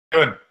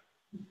Doing?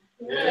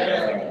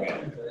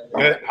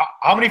 Good.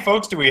 How many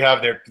folks do we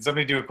have there? Can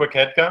somebody do a quick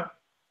head count?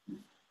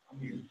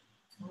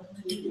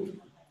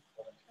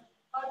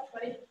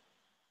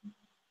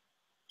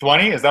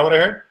 20? Is that what I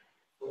heard?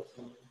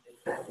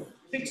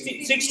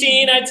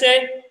 16, I'd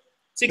say.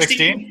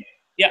 16?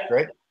 Yeah.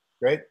 Great,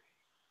 great.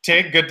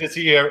 Tig, good to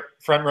see you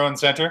front row and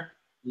center.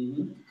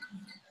 Mm-hmm.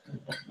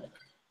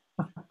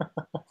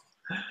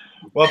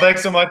 Well,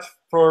 thanks so much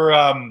for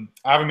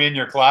having me in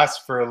your class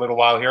for a little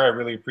while here. I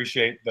really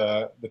appreciate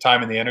the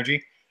time and the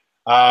energy.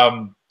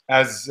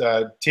 As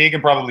Teague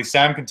and probably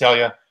Sam can tell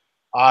you,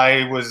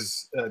 I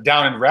was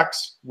down in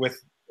Rex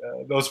with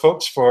those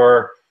folks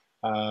for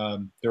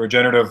the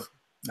regenerative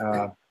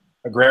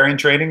agrarian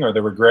training, or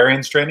the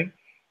Regrarians training.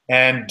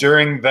 And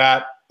during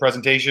that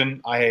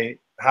presentation, I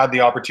had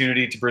the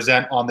opportunity to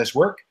present on this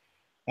work.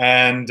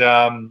 And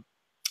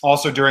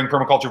also during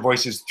Permaculture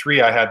Voices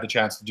 3, I had the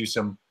chance to do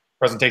some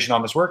presentation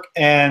on this work.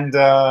 And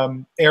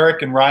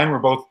Eric and Ryan were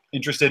both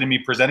interested in me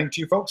presenting to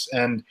you folks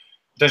and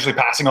potentially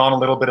passing on a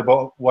little bit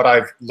about what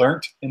I've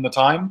learned in the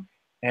time.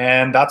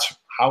 And that's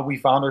how we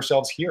found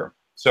ourselves here.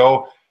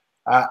 So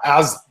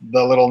as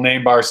the little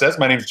name bar says,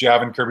 my name is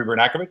Javin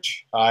Kirby-Bernakovich.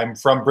 I'm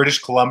from British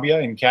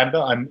Columbia in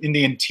Canada. I'm in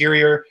the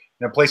interior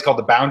in a place called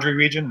the Boundary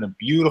Region, in a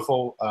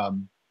beautiful,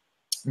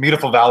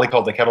 beautiful valley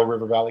called the Kettle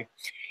River Valley.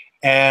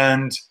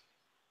 And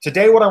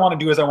today what I want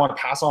to do is I want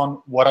to pass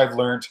on what I've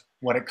learned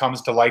when it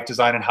comes to life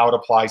design and how it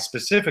applies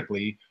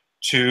specifically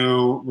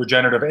to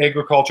regenerative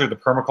agriculture, the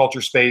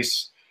permaculture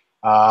space,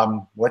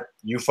 what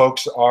you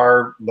folks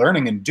are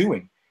learning and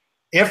doing.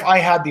 If I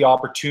had the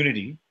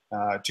opportunity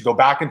to go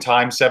back in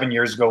time 7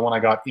 years ago when I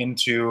got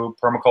into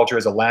permaculture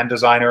as a land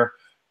designer,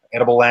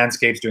 edible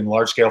landscapes, doing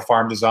large-scale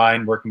farm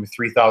design, working with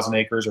 3,000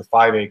 acres or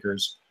 5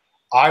 acres,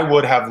 I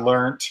would have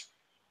learned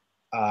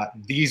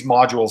these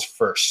modules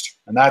first.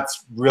 And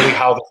that's really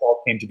how this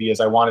all came to be,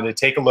 is I wanted to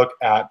take a look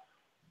at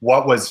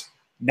what was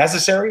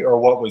necessary or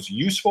what was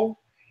useful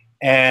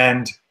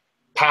and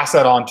pass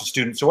that on to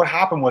students. So what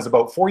happened was,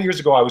 about 4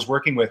 years ago, I was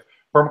working with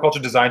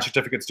permaculture design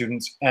certificate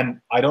students, and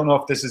I don't know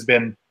if this has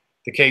been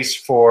the case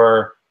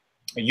for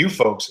you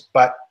folks,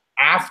 but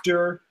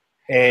after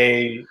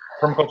a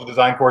permaculture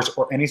design course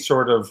or any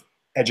sort of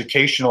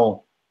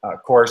educational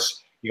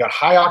course, you got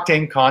high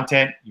octane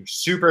content, you're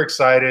super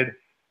excited,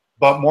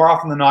 but more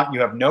often than not,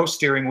 you have no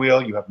steering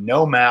wheel, you have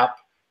no map,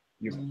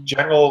 you have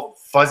general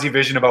fuzzy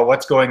vision about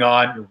what's going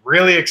on, you're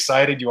really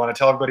excited, you want to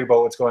tell everybody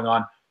about what's going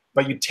on,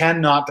 but you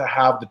tend not to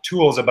have the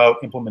tools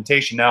about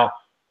implementation. Now,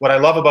 what I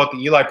love about the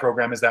Eli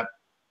program is that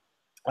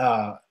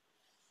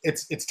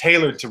it's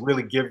tailored to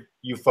really give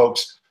you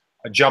folks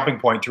a jumping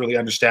point to really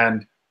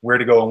understand where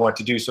to go and what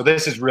to do. So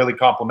this is really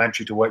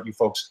complementary to what you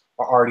folks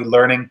are already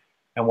learning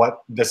and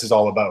what this is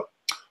all about.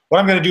 What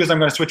I'm going to do is I'm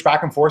going to switch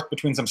back and forth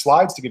between some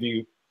slides to give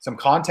you some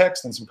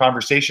context and some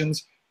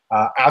conversations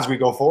as we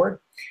go forward.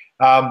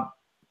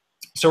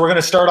 So we're going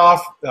to start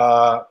off,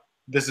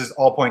 this is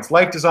All Points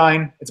Life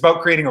Design. It's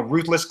about creating a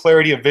ruthless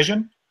clarity of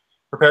vision,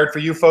 prepared for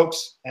you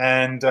folks,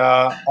 and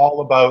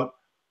all about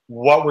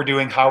what we're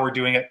doing, how we're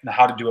doing it, and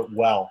how to do it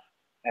well,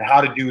 and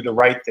how to do the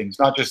right things,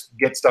 not just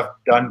get stuff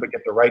done, but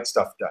get the right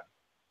stuff done.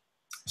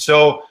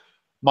 So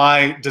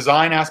my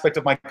design aspect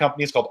of my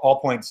company is called All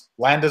Points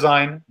Land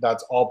Design.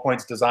 That's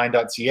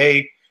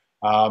allpointsdesign.ca.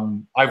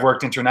 I've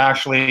worked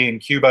internationally in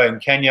Cuba and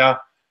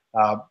Kenya,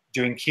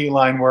 doing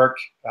keyline work,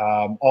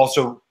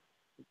 also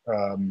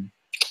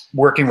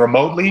working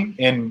remotely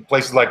in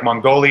places like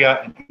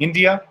Mongolia and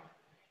India.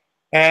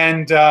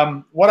 And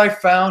what I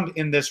found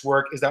in this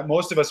work is that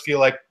most of us feel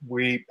like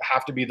we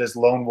have to be this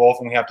lone wolf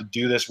and we have to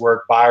do this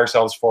work by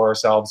ourselves, for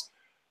ourselves.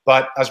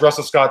 But as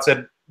Russell Scott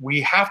said,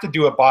 we have to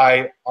do it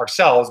by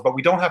ourselves, but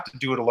we don't have to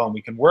do it alone.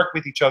 We can work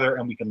with each other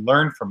and we can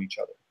learn from each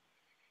other.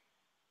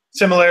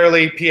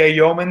 Similarly, P.A.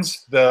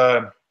 Yeomans,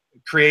 the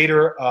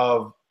creator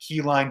of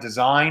Keyline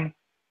Design,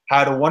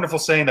 had a wonderful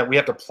saying that we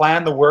have to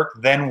plan the work,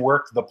 then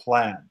work the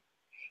plan.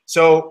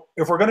 So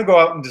if we're going to go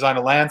out and design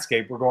a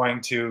landscape, we're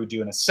going to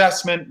do an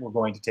assessment, we're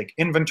going to take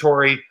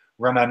inventory,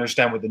 we're going to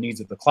understand what the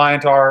needs of the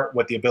client are,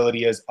 what the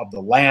ability is of the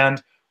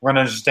land, we're going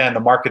to understand the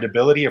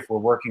marketability if we're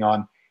working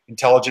on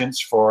intelligence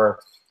for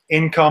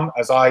income,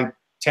 as I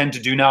tend to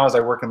do now as I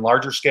work in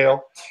larger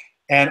scale.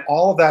 And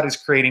all of that is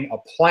creating a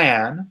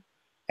plan.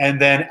 And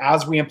then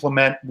as we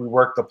implement, we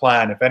work the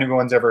plan. If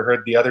anyone's ever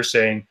heard the other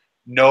saying,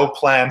 no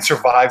plan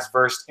survives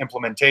first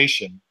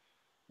implementation.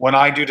 When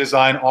I do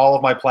design, all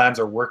of my plans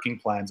are working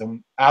plans.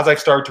 And as I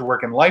start to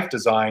work in life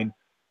design,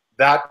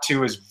 that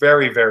too is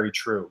very, very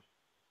true.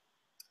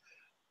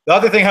 The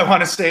other thing I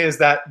want to say is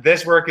that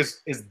this work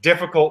is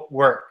difficult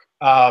work.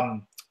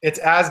 It's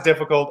as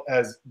difficult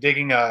as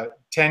digging a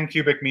 10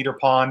 cubic meter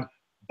pond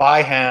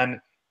by hand,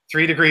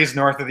 3 degrees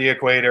north of the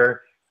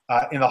equator,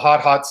 in the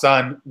hot, hot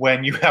sun,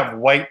 when you have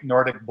white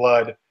Nordic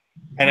blood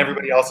and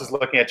everybody else is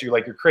looking at you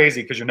like you're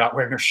crazy because you're not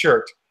wearing a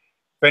shirt.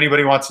 If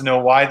anybody wants to know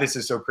why this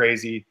is so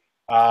crazy,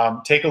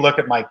 take a look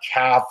at my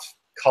calf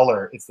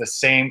color. It's the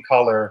same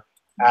color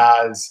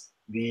as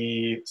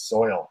the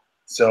soil.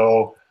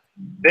 So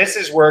this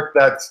is work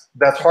that's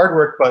hard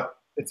work, but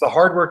it's the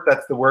hard work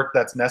that's the work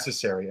that's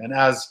necessary. And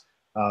as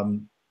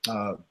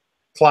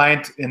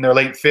client in their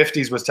late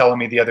 50s was telling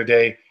me the other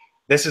day,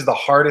 this is the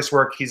hardest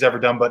work he's ever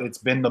done, but it's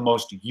been the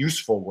most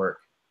useful work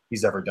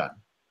he's ever done.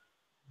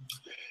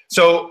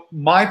 So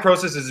my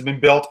process has been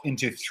built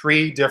into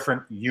 3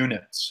 different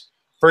units.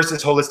 First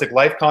is holistic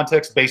life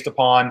context, based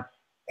upon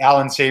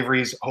Alan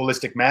Savory's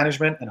holistic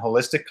management and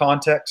holistic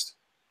context.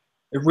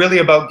 It's really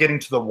about getting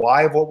to the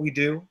why of what we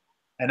do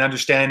and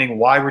understanding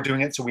why we're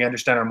doing it, so we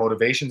understand our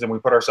motivations and we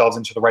put ourselves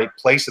into the right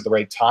place at the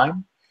right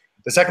time.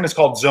 The second is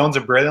called Zones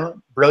of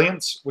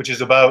Brilliance, which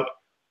is about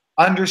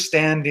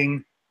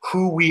understanding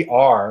who we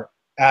are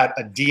at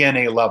a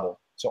DNA level.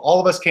 So all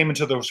of us came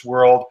into this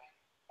world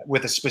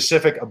with a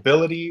specific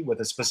ability,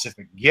 with a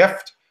specific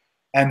gift,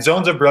 and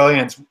Zones of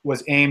Brilliance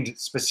was aimed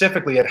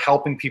specifically at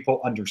helping people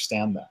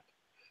understand that.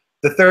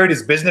 The third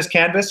is Business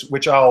Canvas,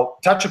 which I'll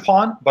touch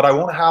upon, but I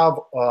won't have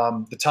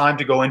the time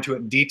to go into it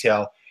in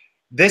detail.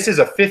 This is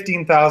a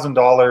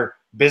 $15,000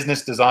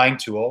 business design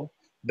tool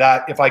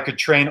that if I could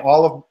trade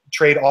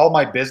all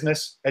my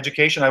business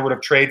education, I would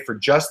have traded for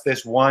just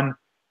this one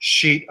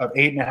sheet of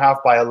 8.5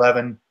 by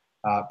 11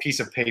 piece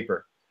of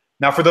paper.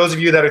 Now, for those of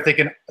you that are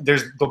thinking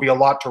there'll be a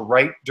lot to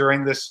write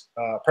during this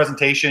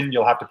presentation,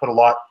 you'll have to put a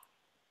lot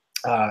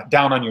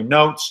down on your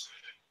notes.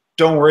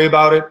 Don't worry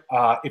about it.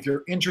 If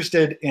you're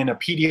interested in a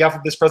PDF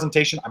of this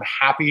presentation, I'm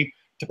happy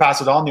to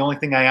pass it on. The only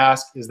thing I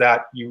ask is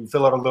that you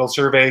fill out a little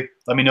survey.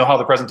 Let me know how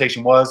the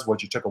presentation was,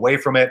 what you took away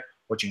from it,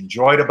 what you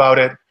enjoyed about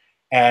it,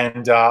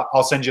 and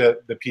I'll send you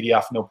the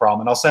PDF, no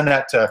problem. And I'll send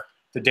that to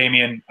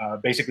Damien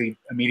basically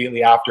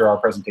immediately after our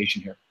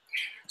presentation here.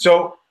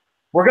 So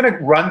we're going to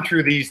run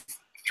through these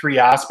 3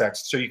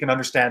 aspects so you can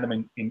understand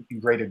them in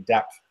greater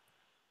depth.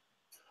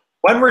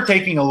 When we're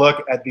taking a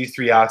look at these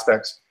 3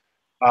 aspects,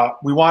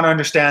 we want to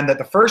understand that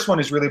the first one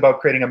is really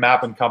about creating a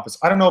map and compass.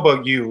 I don't know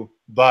about you,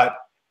 but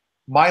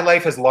my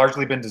life has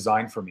largely been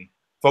designed for me.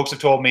 Folks have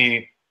told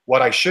me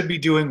what I should be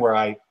doing, where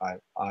I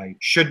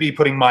should be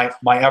putting my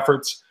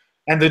efforts.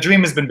 And the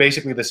dream has been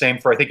basically the same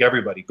for, I think,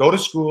 everybody. Go to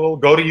school,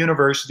 go to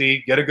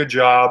university, get a good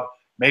job,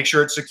 make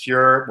sure it's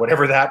secure,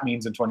 whatever that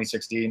means in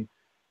 2016.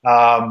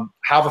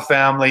 Have a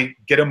family,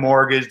 get a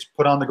mortgage,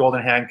 put on the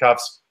golden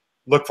handcuffs,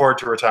 look forward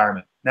to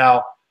retirement.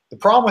 Now, the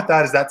problem with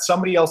that is that's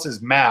somebody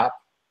else's map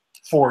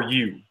for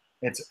you.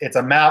 It's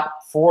a map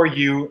for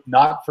you,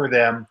 not for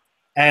them.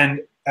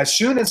 And as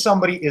soon as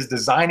somebody is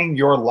designing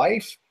your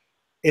life,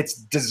 it's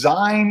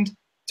designed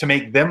to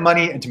make them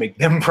money and to make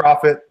them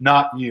profit,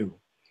 not you.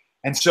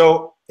 And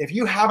so if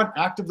you haven't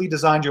actively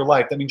designed your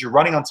life, that means you're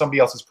running on somebody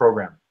else's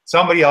program.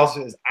 Somebody else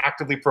has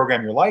actively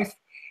programmed your life,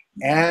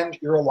 and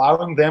you're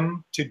allowing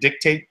them to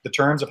dictate the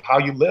terms of how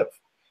you live.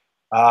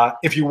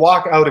 If you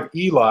walk out of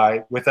Eli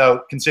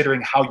without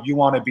considering how you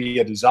want to be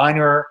a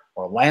designer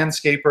or a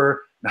landscaper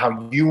and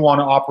how you want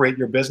to operate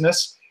your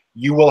business,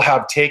 you will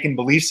have taken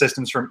belief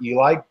systems from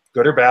Eli,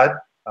 good or bad.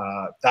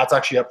 That's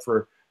actually up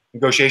for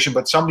negotiation,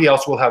 but somebody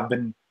else will have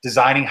been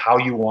designing how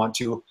you want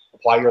to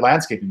apply your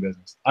landscaping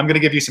business. I'm going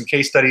to give you some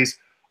case studies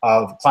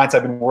of clients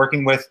I've been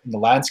working with in the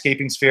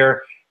landscaping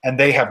sphere, and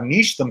they have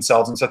niched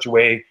themselves in such a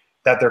way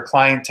that their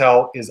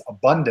clientele is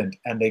abundant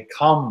and they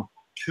come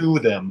to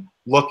them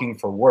looking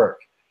for work.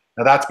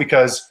 Now that's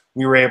because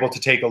we were able to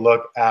take a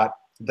look at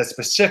the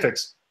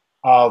specifics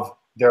of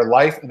their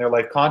life and their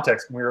life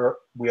context, and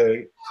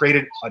we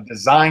created a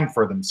design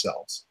for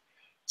themselves.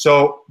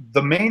 So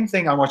the main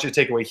thing I want you to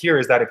take away here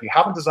is that if you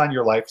haven't designed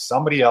your life,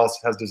 somebody else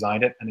has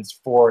designed it, and it's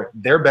for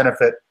their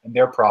benefit and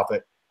their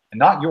profit and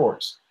not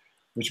yours.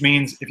 Which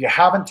means if you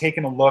haven't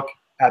taken a look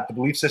at the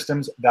belief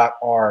systems that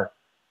are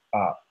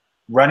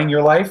running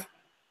your life,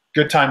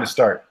 good time to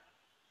start.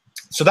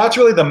 So that's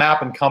really the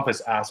map and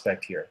compass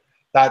aspect here.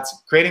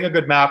 That's creating a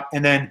good map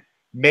and then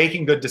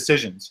making good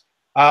decisions.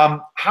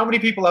 How many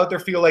people out there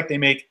feel like they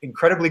make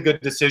incredibly good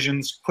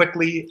decisions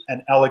quickly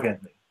and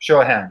elegantly? Show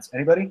of hands.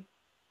 Anybody?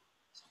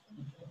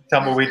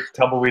 Tumbleweed,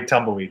 tumbleweed,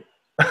 tumbleweed.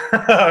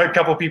 A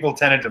couple people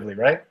tentatively,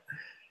 right?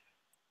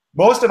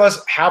 Most of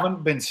us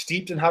haven't been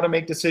steeped in how to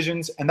make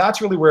decisions, and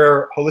that's really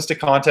where holistic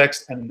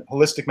context and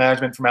holistic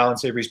management from Alan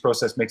Savory's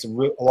process makes a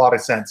lot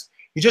of sense.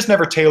 He just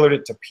never tailored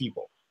it to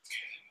people.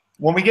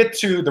 When we get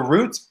to the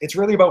roots, it's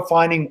really about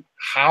finding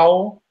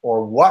how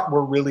or what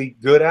we're really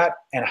good at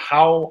and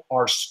how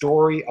our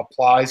story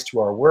applies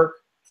to our work.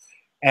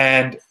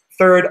 And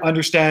third,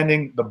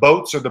 understanding the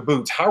boats or the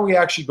boots. How are we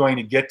actually going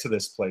to get to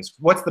this place?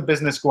 What's the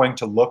business going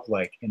to look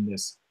like in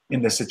this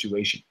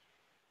situation?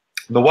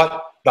 The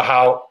what, the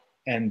how,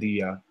 and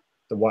the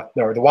what,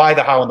 or the why,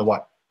 the how, and the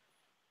what.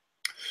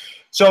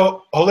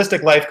 So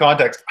holistic life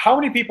context. How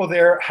many people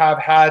there have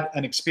had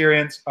an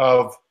experience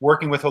of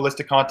working with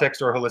holistic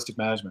context or holistic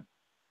management?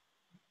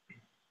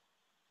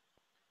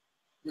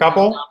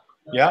 Couple?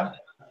 Yeah?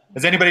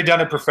 Has anybody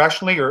done it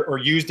professionally or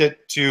used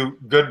it to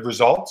good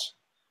results?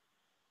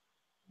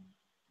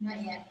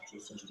 Not yet.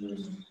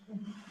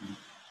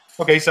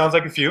 Okay, sounds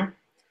like a few.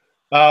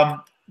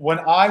 When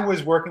I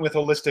was working with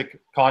holistic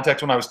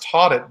context, when I was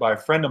taught it by a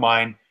friend of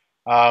mine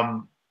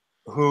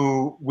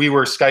who we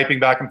were Skyping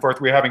back and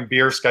forth. We were having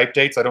beer Skype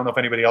dates. I don't know if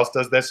anybody else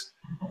does this.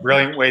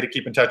 Brilliant way to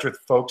keep in touch with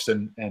folks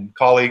and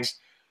colleagues.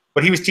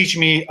 But he was teaching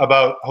me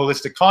about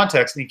holistic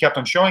context, and he kept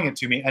on showing it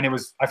to me, and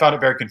I found it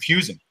very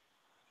confusing.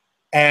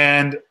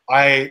 And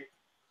I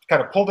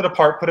kind of pulled it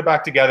apart, put it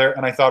back together,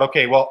 and I thought,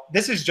 okay, well,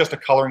 this is just a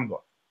coloring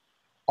book.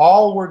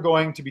 All we're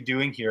going to be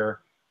doing here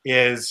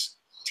is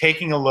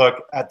taking a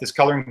look at this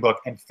coloring book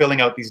and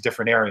filling out these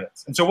different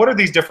areas. And so what are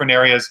these different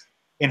areas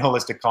in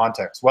holistic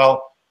context?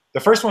 Well, the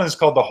first one is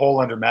called the whole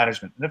under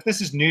management. And if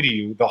this is new to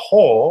you, the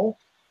whole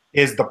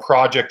is the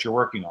project you're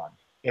working on.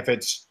 If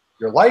it's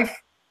your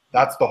life,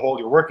 that's the whole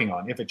you're working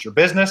on. If it's your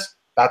business,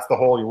 that's the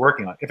whole you're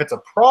working on. If it's a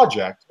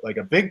project, like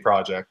a big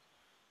project,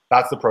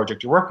 that's the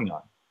project you're working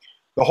on.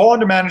 The whole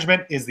under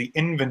management is the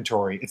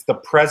inventory. It's the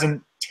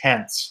present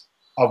tense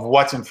of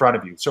what's in front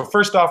of you. So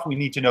first off, we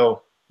need to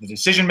know the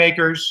decision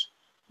makers.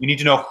 We need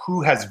to know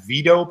who has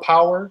veto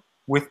power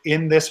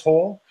within this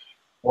whole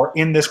or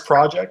in this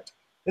project.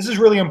 This is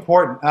really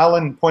important.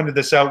 Alan pointed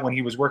this out when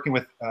he was working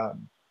with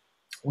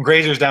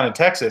grazers down in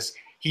Texas.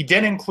 He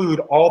didn't include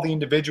all the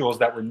individuals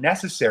that were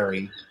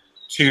necessary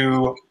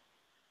to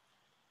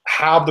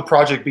have the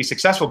project be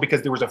successful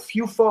because there was a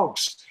few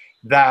folks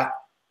that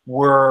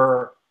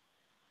were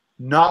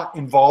not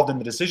involved in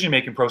the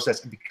decision-making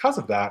process, and because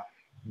of that,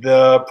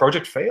 the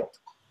project failed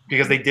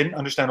because they didn't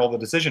understand all the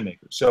decision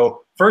makers.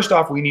 So first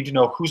off, we need to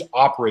know who's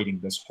operating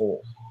this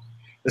whole.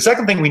 The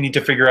second thing we need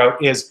to figure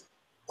out is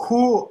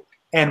who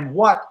and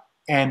what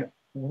and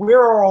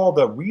where are all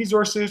the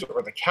resources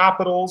or the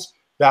capitals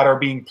that are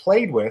being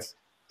played with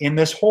in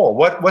this whole.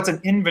 What's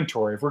an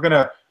inventory? If we're going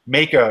to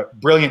make a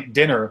brilliant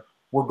dinner,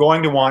 we're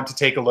going to want to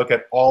take a look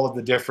at all of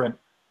the different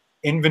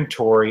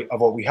inventory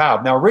of what we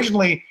have. Now,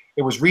 originally,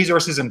 it was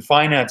resources and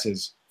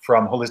finances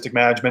from holistic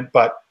management,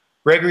 but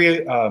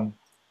Gregory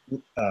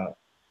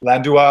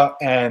Landua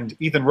and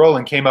Ethan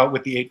Rowland came out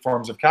with the 8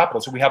 forms of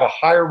capital. So we have a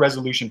higher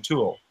resolution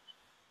tool.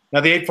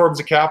 Now, the 8 forms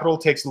of capital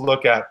takes a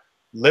look at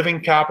living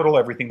capital,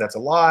 everything that's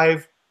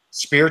alive,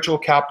 spiritual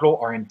capital,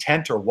 our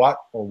intent or what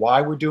or why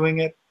we're doing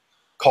it,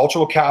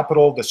 cultural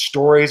capital, the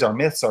stories, our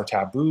myths, our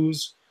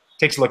taboos,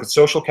 takes a look at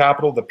social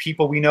capital, the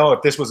people we know.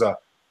 If this was a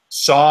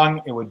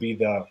song, it would be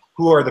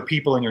who are the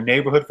people in your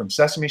neighborhood from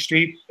Sesame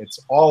Street. It's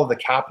all of the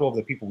capital of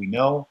the people we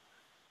know.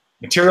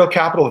 Material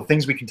capital, the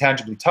things we can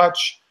tangibly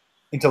touch.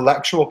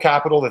 Intellectual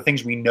capital, the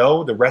things we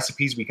know, the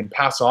recipes we can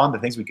pass on, the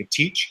things we could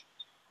teach.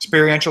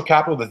 Experiential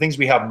capital, the things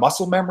we have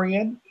muscle memory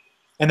in.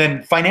 And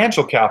then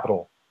financial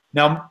capital.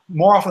 Now,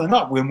 more often than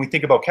not, when we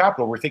think about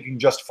capital, we're thinking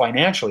just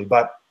financially.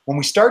 But when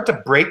we start to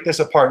break this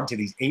apart into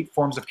these 8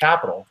 forms of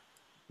capital,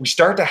 we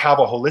start to have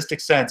a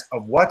holistic sense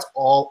of what's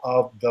all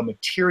of the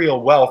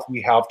material wealth we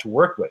have to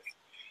work with.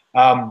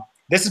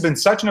 This has been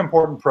such an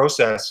important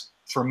process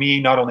for me,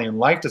 not only in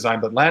life design,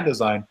 but land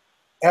design.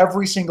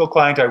 Every single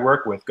client I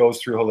work with goes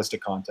through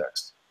holistic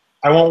context.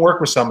 I won't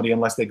work with somebody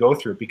unless they go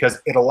through it because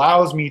it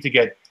allows me to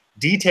get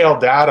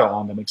detailed data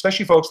on them,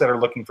 especially folks that are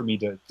looking for me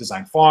to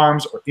design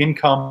farms or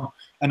income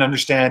and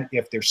understand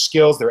if their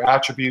skills, their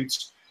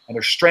attributes, and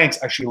their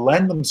strengths actually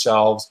lend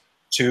themselves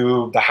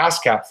to the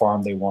Haskap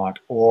farm they want,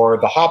 or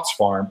the hops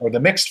farm, or the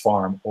mixed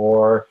farm,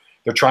 or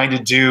they're trying to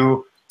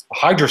do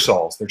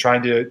hydrosols. They're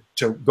trying to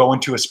go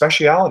into a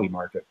specialty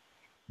market.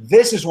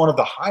 This is one of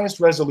the highest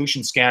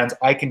resolution scans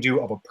I can do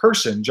of a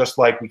person, just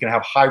like we can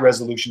have high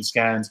resolution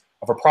scans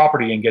of a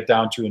property and get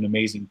down to an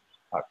amazing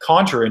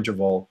contour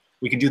interval.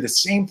 We can do the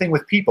same thing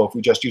with people if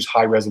we just use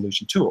high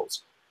resolution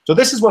tools. So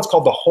this is what's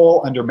called the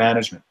whole under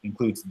management. It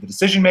includes the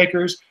decision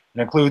makers,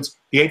 and includes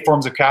the 8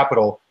 forms of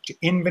capital to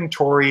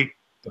inventory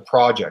the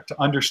project,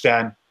 to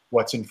understand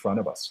what's in front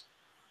of us.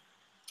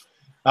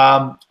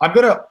 I'm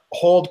going to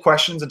hold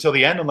questions until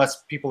the end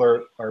unless people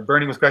are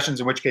burning with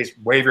questions, in which case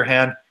wave your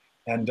hand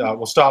and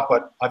we'll stop.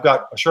 But I've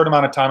got a short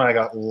amount of time and I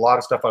got a lot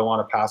of stuff I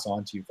want to pass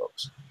on to you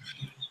folks.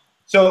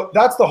 So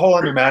that's the whole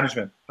under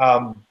management.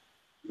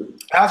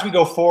 As we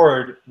go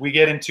forward, we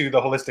get into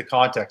the holistic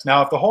context.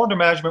 Now, if the whole under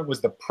management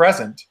was the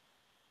present,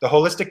 the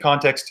holistic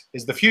context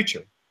is the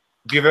future.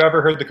 If you've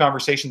ever heard the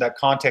conversation that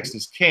context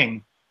is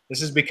king,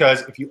 this is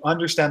because if you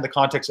understand the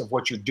context of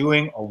what you're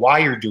doing or why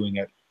you're doing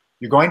it,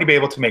 you're going to be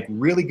able to make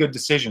really good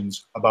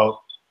decisions about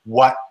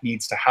what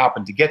needs to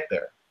happen to get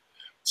there.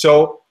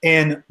 So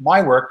in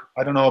my work,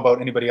 I don't know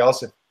about anybody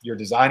else if you're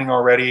designing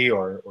already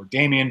or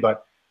Damien,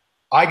 but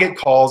I get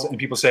calls and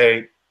people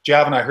say,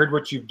 Javin, I heard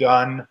what you've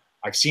done.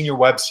 I've seen your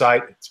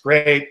website. It's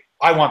great.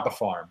 I want the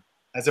farm,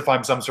 as if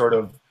I'm some sort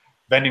of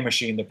vending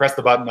machine. They press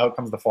the button, out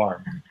comes the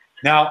farm.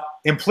 Now,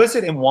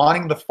 implicit in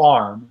wanting the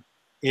farm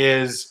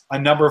is a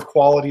number of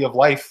quality of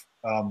life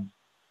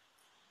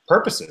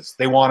purposes.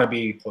 They want to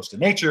be close to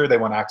nature. They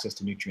want access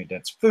to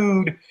nutrient-dense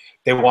food.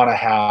 They want to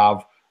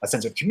have a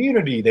sense of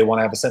community. They want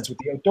to have a sense with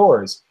the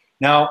outdoors.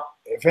 Now,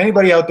 if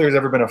anybody out there has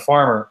ever been a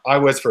farmer, I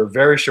was for a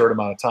very short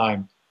amount of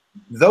time.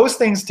 Those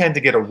things tend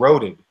to get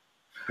eroded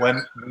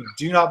when we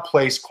do not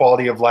place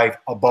quality of life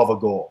above a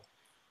goal.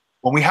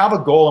 When we have a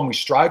goal and we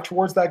strive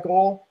towards that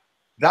goal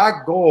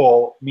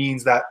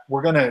means that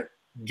we're going to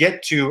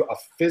get to a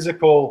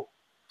physical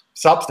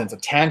substance, a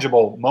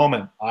tangible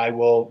moment. I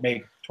will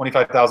make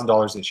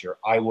 $25,000 this year.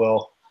 I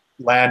will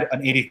land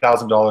an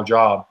 $80,000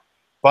 job.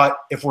 But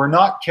if we're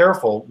not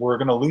careful, we're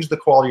going to lose the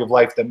quality of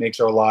life that makes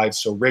our lives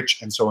so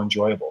rich and so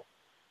enjoyable.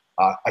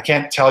 I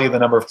can't tell you the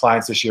number of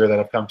clients this year that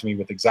have come to me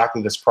with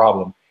exactly this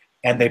problem,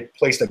 and they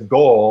placed a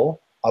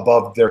goal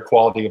above their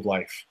quality of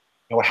life.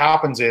 And what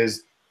happens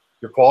is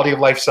your quality of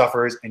life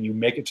suffers and you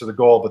make it to the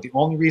goal, but the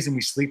only reason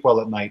we sleep well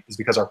at night is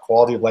because our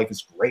quality of life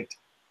is great.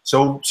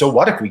 So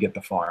what if we get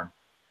the farm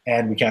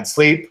and we can't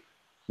sleep,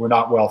 we're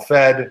not well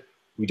fed,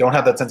 we don't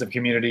have that sense of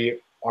community,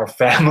 our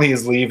family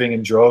is leaving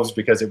in droves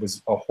because it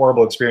was a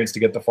horrible experience to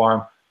get the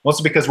farm,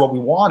 mostly because what we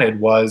wanted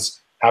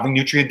was having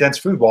nutrient-dense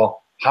food.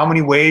 Well, how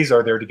many ways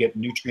are there to get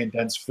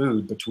nutrient-dense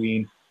food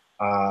between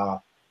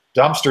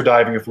dumpster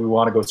diving if we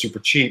want to go super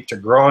cheap, to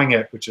growing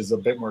it, which is a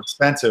bit more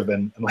expensive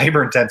and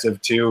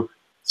labor-intensive, to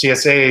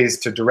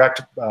CSAs, to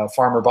direct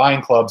farmer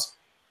buying clubs?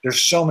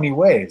 There's so many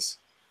ways.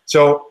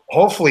 So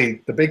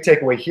hopefully the big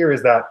takeaway here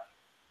is that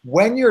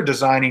when you're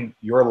designing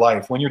your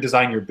life, when you're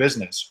designing your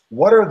business,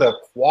 what are the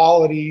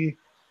quality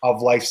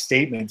of life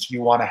statements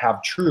you want to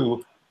have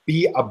true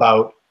be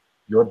about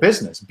your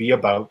business, be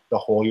about the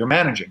whole you're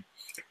managing?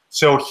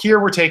 So here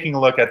we're taking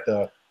a look at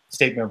the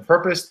statement of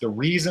purpose, the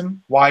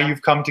reason why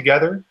you've come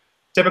together.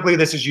 Typically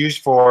this is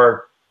used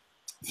for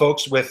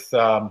folks with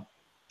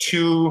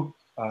two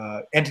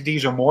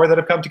entities or more that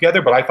have come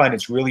together, but I find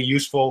it's really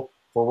useful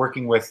for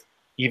working with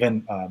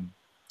even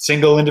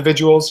single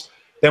individuals.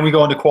 Then we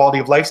go into quality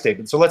of life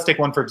statements. So let's take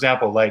one for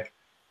example, like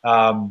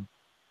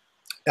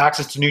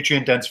access to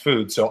nutrient-dense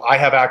food. So I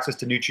have access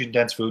to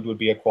nutrient-dense food would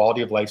be a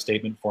quality of life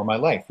statement for my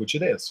life, which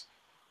it is.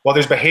 Well,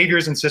 there's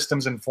behaviors and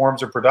systems and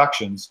forms of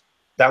productions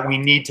that we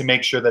need to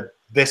make sure that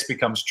this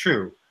becomes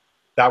true.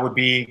 That would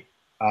be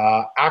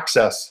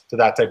access to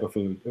that type of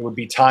food. It would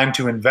be time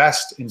to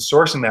invest in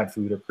sourcing that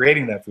food or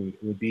creating that food.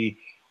 It would be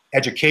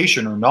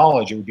education or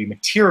knowledge. It would be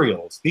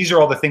materials. These are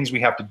all the things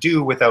we have to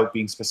do without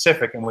being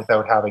specific and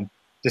without having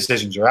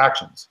decisions or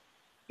actions.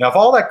 Now, if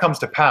all that comes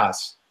to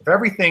pass, if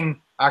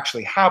everything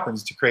actually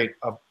happens to create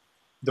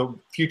the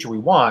future we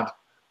want,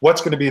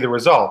 what's going to be the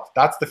result?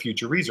 That's the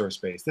future resource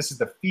base. This is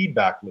the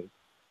feedback loop.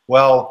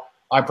 Well,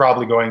 I'm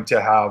probably going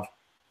to have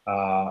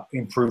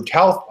improved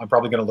health. I'm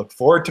probably going to look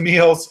forward to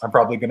meals. I'm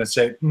probably going to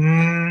say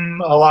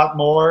a lot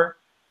more.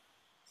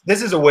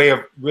 This is a way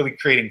of really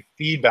creating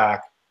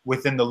feedback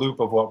within the loop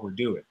of what we're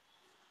doing.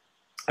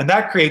 And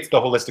that creates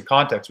the holistic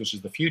context, which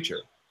is the future.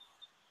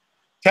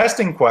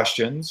 Testing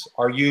questions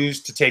are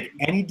used to take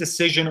any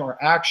decision or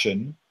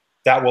action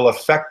that will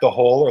affect the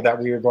whole or that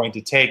we are going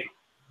to take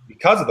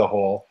because of the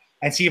whole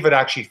and see if it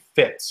actually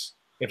fits,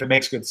 if it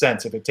makes good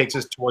sense, if it takes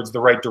us towards the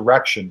right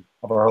direction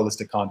of our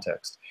holistic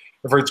context,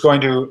 if it's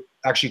going to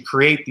actually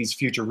create these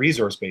future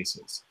resource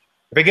bases.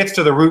 If it gets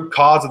to the root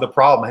cause of the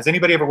problem. Has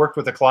anybody ever worked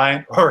with a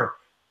client or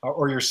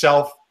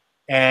yourself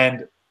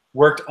and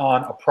worked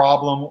on a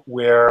problem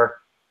where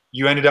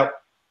you ended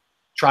up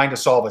trying to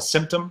solve a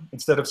symptom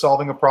instead of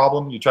solving a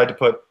problem? You tried to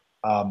put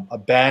a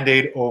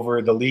Band-Aid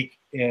over the leak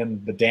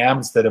in the dam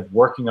instead of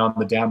working on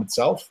the dam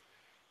itself.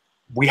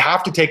 We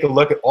have to take a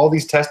look at all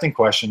these testing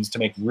questions to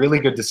make really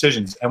good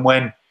decisions. And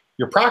when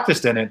you're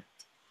practiced in it,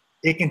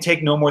 it can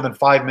take no more than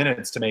 5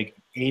 minutes to make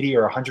 $80,000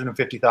 or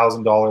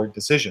 $150,000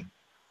 decision.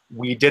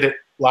 We did it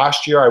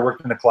last year. I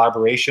worked in a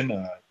collaboration,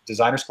 a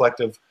designers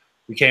collective.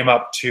 We came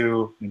up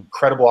to an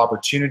incredible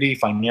opportunity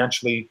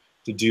financially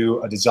to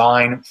do a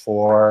design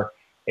for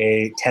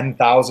a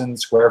 10,000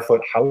 square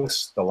foot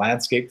house, the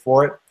landscape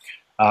for it.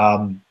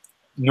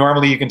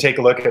 Normally you can take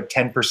a look at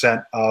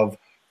 10% of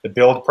the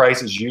build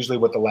price is usually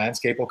what the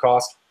landscape will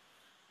cost.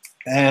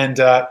 And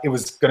it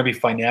was going to be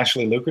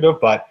financially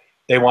lucrative, but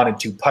they wanted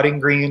 2 putting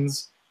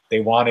greens. They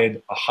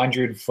wanted a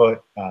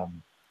 100-foot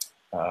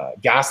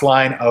gas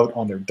line out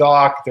on their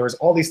dock. There was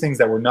all these things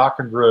that were not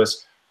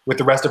congruous with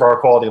the rest of our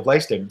quality of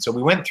life statement. So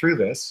we went through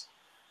this.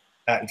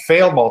 It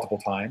failed multiple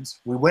times.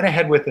 We went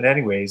ahead with it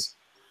anyways.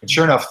 And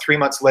sure enough, 3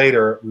 months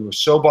later, we were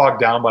so bogged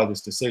down by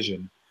this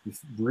decision, we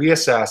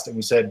reassessed and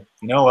we said,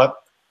 you know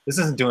what? This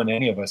isn't doing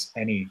any of us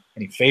any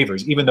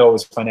favors, even though it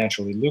was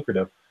financially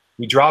lucrative.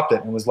 We dropped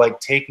it and it was like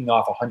taking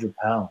off 100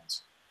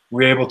 pounds.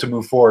 We were able to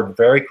move forward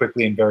very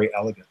quickly and very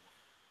elegantly.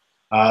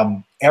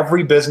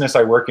 Every business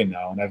I work in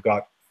now, and I've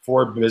got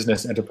 4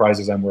 business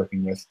enterprises I'm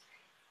working with,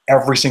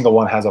 every single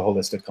one has a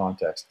holistic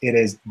context. It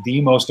is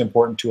the most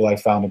important tool I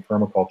found in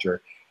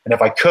permaculture. And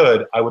if I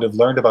could, I would have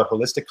learned about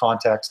holistic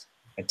context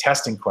and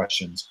testing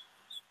questions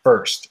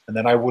first, and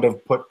then I would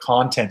have put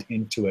content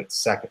into it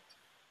second.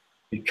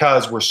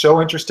 Because we're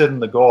so interested in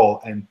the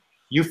goal, and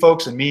you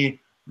folks and me,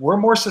 we're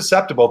more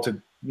susceptible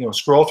to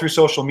scroll through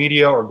social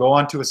media or go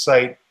onto a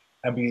site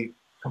and be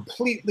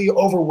completely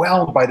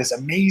overwhelmed by this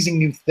amazing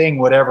new thing,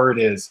 whatever it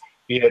is,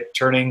 be it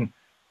turning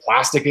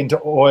plastic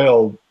into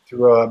oil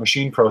through a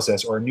machine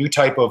process, or a new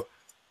type of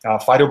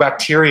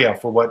phytobacteria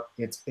for what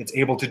it's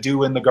able to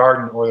do in the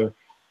garden, or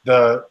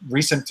the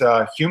recent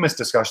humus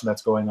discussion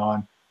that's going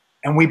on.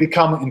 And we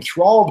become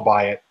enthralled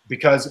by it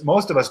because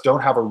most of us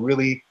don't have a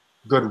really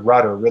good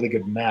rudder, really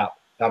good map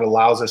that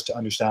allows us to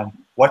understand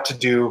what to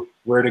do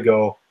where to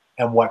go,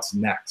 and what's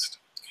next.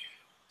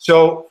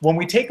 So when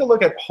we take a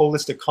look at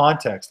holistic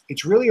context,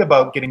 it's really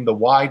about getting the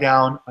why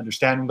down,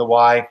 understanding the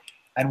why,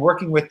 and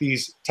working with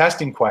these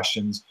testing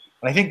questions.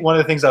 And I think one of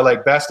the things I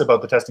like best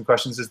about the testing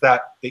questions is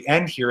that the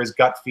end here is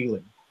gut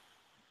feeling.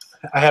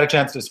 I had a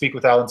chance to speak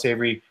with Alan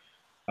Savory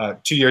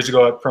 2 years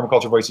ago at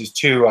Permaculture Voices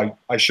 2.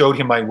 I showed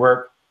him my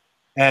work,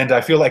 and I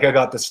feel like I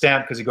got the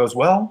stamp because he goes,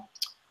 well,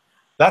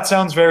 that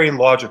sounds very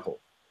logical.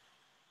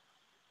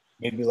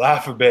 Made me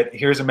laugh a bit.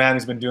 Here's a man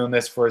who's been doing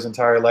this for his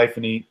entire life,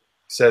 and he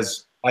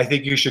says, I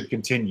think you should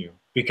continue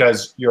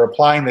because you're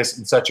applying this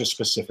in such a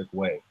specific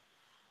way.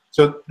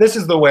 So this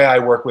is the way I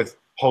work with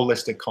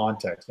holistic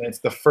context, and it's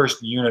the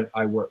first unit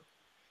I work.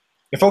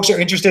 If folks are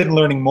interested in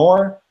learning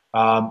more,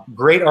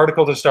 great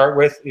article to start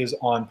with is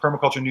on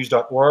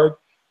permaculturenews.org.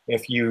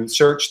 If you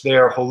search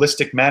there,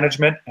 holistic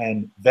management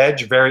and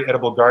veg, very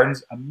edible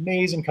gardens,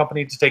 amazing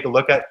company to take a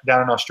look at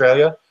down in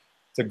Australia.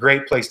 It's a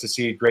great place to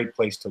see, a great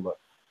place to look.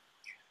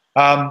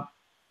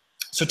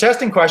 So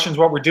testing questions,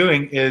 what we're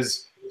doing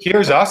is,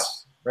 here's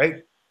us,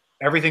 right?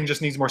 Everything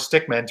just needs more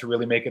stickmen to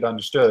really make it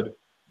understood.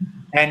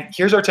 And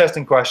here's our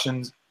testing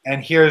questions,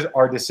 and here's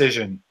our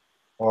decision,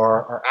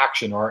 or our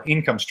action, or our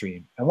income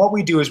stream. And what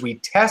we do is we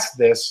test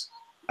this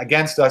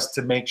against us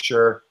to make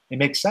sure it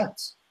makes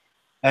sense.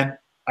 And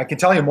I can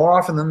tell you more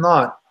often than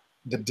not,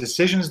 the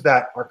decisions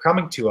that are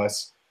coming to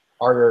us,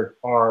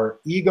 our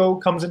ego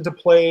comes into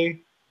play,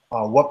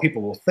 what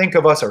people will think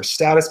of us, our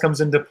status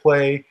comes into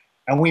play,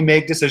 and we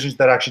make decisions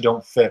that actually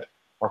don't fit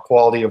our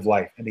quality of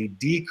life, and they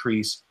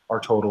decrease our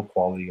total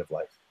quality of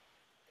life.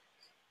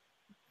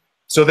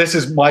 So this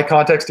is my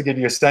context to give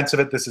you a sense of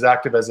it. This is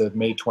active as of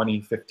May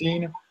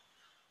 2015.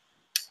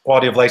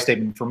 Quality of life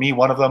statement for me,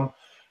 one of them,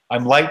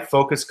 I'm light,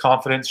 focused,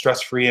 confident,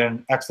 stress-free,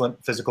 and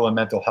excellent physical and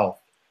mental health.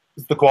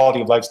 This is the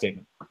quality of life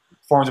statement.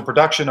 Forms of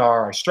production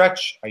are I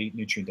stretch, I eat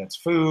nutrient-dense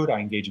food, I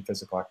engage in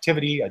physical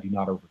activity, I do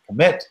not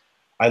overcommit,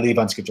 I leave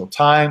unscheduled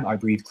time, I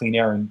breathe clean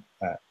air and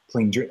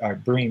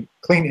breathe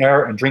clean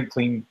air and drink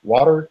clean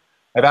water.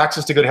 I have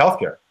access to good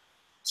healthcare.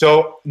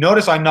 So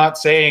notice I'm not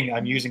saying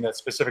I'm using a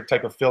specific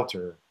type of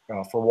filter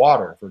for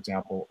water, for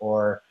example,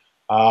 or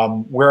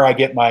where I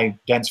get my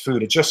dense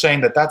food. It's just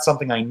saying that that's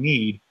something I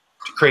need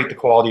to create the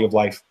quality of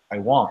life I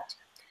want.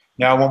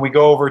 Now, when we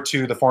go over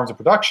to the forms of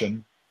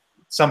production,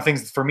 some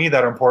things for me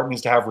that are important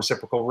is to have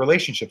reciprocal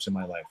relationships in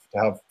my life, to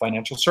have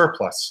financial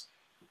surplus,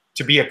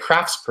 to be a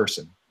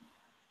craftsperson.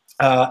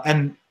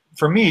 And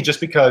for me, just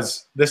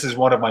because this is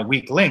one of my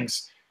weak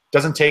links,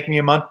 doesn't take me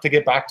a month to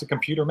get back to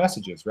computer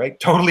messages, right?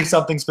 Totally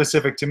something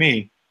specific to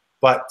me,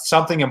 but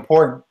something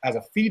important as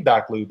a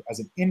feedback loop, as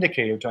an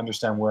indicator to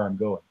understand where I'm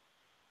going.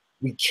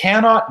 We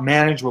cannot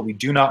manage what we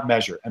do not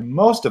measure, and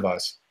most of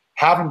us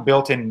haven't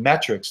built in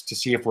metrics to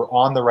see if we're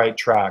on the right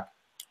track,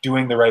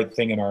 doing the right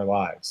thing in our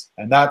lives.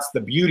 And that's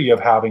the beauty of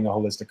having a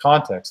holistic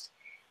context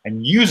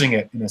and using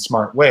it in a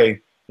smart way,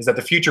 is that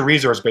the future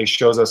resource base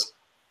shows us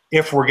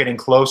if we're getting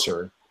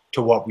closer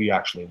to what we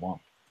actually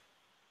want.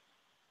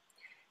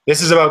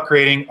 This is about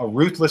creating a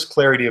ruthless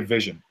clarity of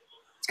vision.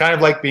 It's kind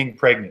of like being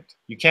pregnant.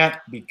 You can't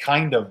be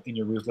kind of in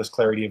your ruthless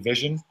clarity of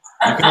vision.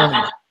 You can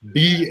only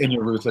be in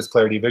your ruthless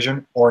clarity of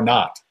vision or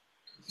not.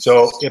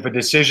 So if a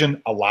decision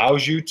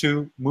allows you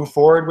to move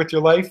forward with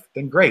your life,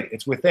 then great,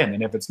 it's within.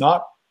 And if it's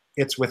not,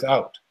 it's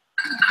without.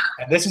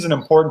 And this is an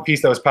important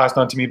piece that was passed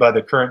on to me by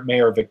the current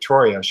mayor of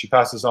Victoria. She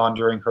passed this on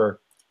during her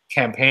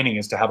campaigning,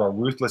 is to have a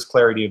ruthless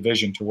clarity of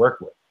vision to work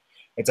with.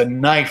 It's a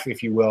knife,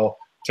 if you will,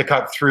 to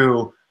cut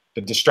through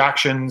the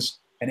distractions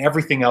and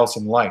everything else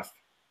in life.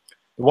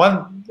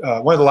 One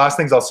of the last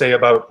things I'll say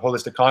about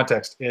holistic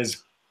context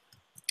is,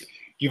 if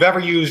you've ever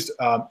used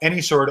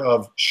any sort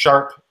of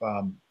sharp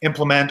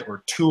implement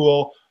or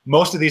tool,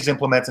 most of these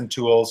implements and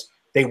tools,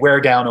 they wear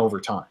down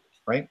over time,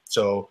 right?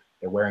 So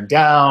they're wearing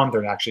down,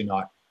 they're actually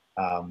not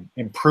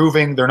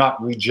improving, they're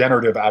not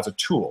regenerative as a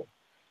tool.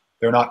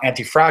 They're not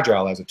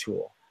anti-fragile as a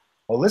tool.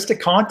 Holistic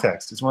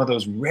context is one of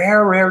those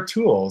rare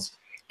tools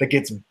that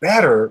gets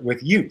better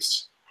with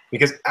use.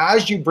 Because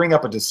as you bring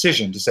up a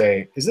decision to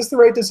say, is this the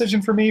right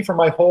decision for me, for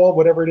my whole,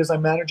 whatever it is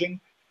I'm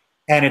managing?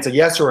 And it's a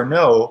yes or a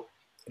no,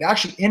 it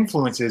actually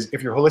influences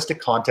if your holistic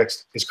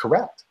context is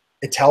correct.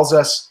 It tells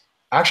us,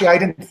 actually, I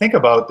didn't think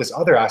about this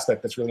other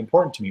aspect that's really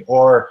important to me,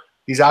 or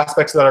these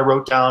aspects that I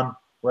wrote down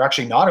were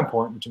actually not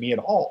important to me at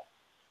all.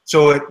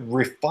 So it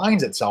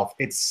refines itself.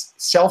 It's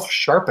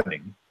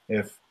self-sharpening,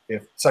 if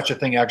such a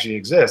thing actually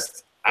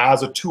exists,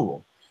 as a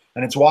tool.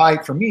 And it's why,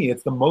 for me,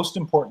 it's the most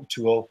important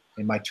tool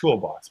in my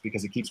toolbox,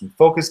 because it keeps me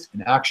focused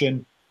in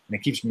action, and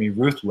it keeps me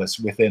ruthless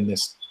within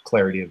this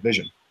clarity of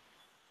vision.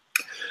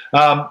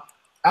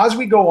 As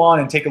we go on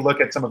and take a look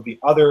at some of the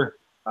other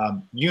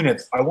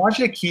units, I want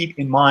you to keep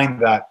in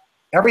mind that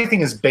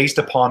everything is based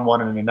upon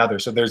one another.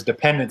 So there's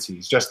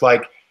dependencies, just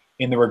like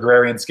in the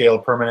Regrarian scale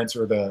of permanence,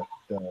 or the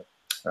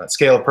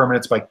scale of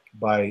permanence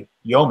by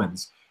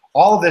Yeomans.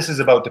 All of this is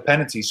about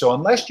dependency. So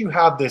unless you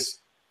have this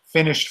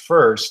finished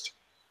first,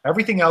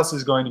 everything else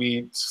is going to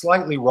be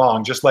slightly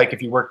wrong, just like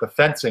if you work the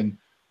fencing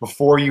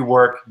before you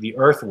work the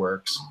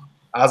earthworks,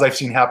 as I've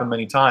seen happen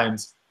many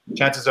times,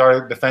 chances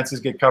are the fences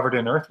get covered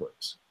in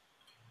earthworks.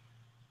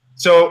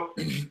 So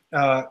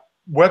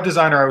web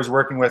designer I was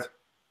working with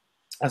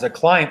as a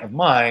client of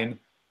mine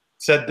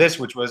said this,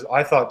 which was,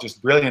 I thought,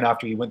 just brilliant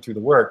after he went through the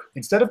work.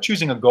 Instead of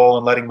choosing a goal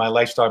and letting my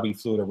lifestyle be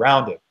fluid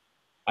around it,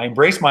 I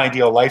embrace my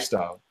ideal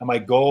lifestyle and my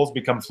goals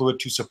become fluid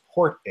to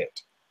support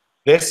it.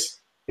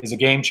 This is a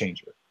game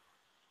changer.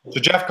 So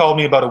Jeff called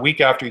me about a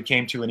week after he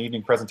came to an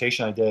evening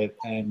presentation I did,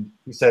 and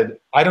he said,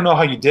 I don't know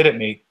how you did it,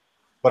 mate,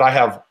 but I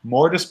have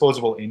more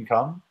disposable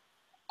income.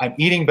 I'm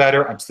eating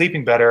better, I'm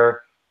sleeping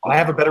better, I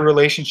have a better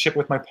relationship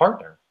with my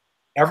partner.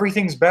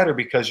 Everything's better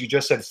because you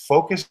just said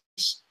focus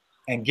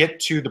and get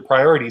to the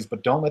priorities,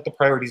 but don't let the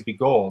priorities be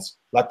goals.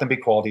 Let them be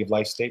quality of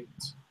life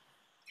statements.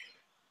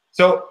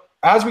 So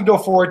as we go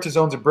forward to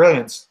Zones of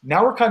Brilliance,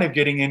 now we're kind of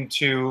getting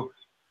into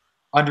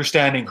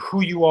understanding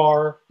who you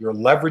are, your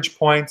leverage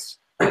points.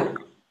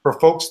 For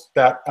folks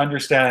that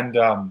understand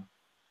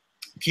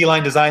key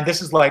line design,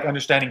 this is like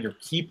understanding your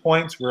key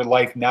points where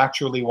life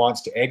naturally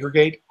wants to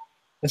aggregate.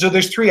 And so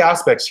there's three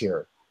aspects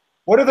here.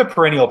 What are the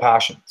perennial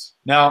passions?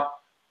 Now,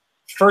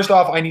 first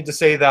off, I need to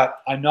say that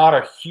I'm not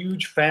a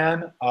huge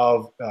fan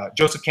of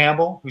Joseph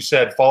Campbell, who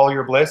said, follow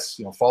your bliss,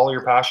 follow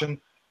your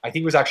passion. I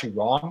think he was actually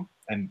wrong,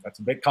 and that's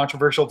a bit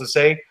controversial to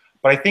say,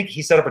 but I think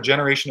he set up a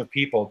generation of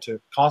people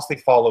to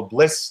constantly follow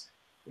bliss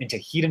into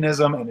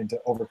hedonism and into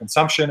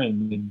overconsumption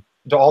and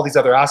into all these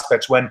other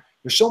aspects when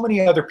there's so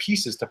many other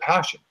pieces to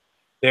passion.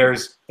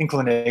 There's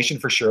inclination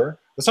for sure,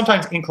 but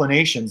sometimes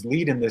inclinations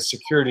lead in this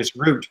circuitous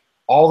route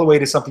all the way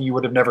to something you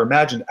would have never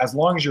imagined, as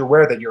long as you're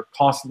aware that you're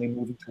constantly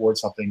moving towards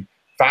something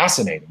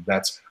fascinating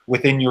that's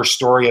within your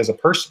story as a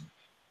person.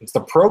 It's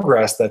the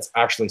progress that's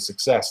actually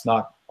success,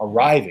 not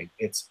arriving.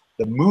 It's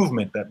the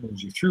movement that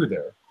moves you through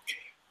there.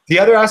 The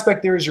other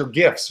aspect there is your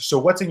gifts. So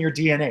what's in your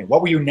DNA?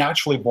 What were you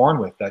naturally born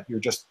with that you're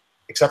just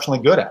exceptionally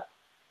good at?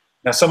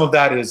 Now, some of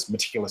that is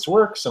meticulous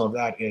work. Some of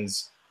that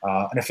is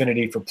an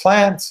affinity for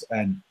plants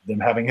and them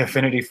having an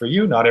affinity for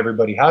you. Not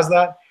everybody has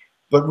that.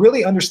 But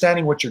really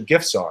understanding what your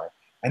gifts are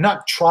and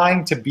not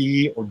trying to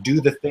be or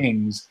do the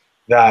things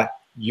that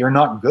you're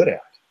not good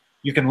at.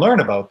 You can learn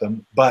about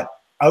them, but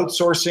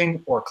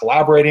outsourcing or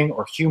collaborating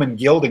or human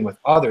gilding with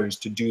others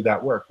to do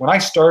that work. When I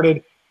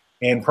started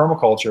in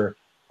permaculture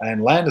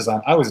and land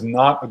design, I was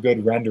not a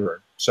good renderer.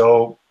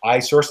 So I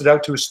sourced it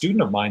out to a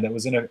student of mine that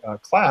was in a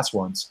class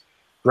once.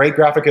 Great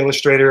graphic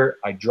illustrator.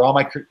 I'd draw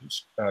my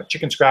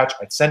chicken scratch.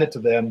 I'd send it to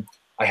them.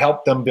 I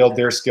helped them build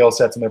their skill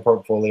sets in their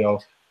portfolio.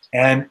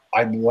 And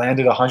I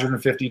landed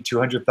 150,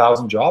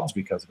 200,000 jobs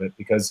because of it,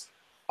 because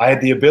I had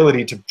the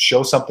ability to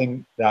show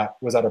something that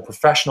was at a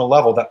professional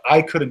level that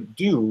I couldn't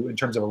do in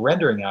terms of a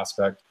rendering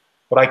aspect,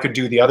 but I could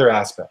do the other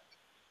aspect.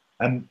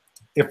 And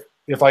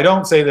if I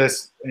don't say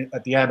this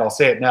at the end, I'll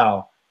say it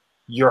now.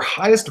 Your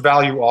highest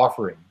value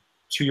offering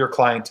to your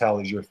clientele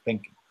is your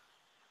thinking.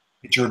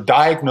 It's your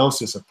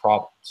diagnosis of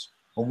problems.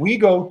 When we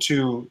go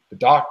to the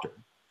doctor,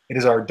 it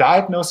is our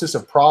diagnosis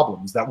of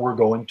problems that we're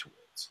going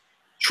towards.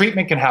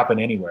 Treatment can happen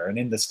anywhere, and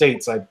in the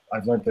States, I've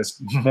learned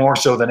this more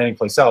so than any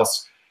place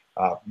else.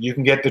 You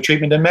can get the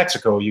treatment in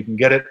Mexico. You can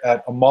get it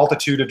at a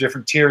multitude of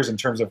different tiers in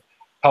terms of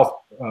health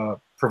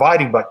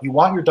providing, but you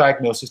want your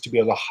diagnosis to be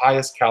of the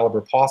highest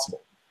caliber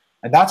possible.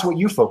 And that's what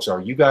you folks are.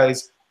 You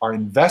guys are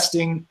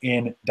investing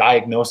in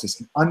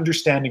diagnosis, in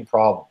understanding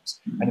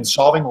problems, and in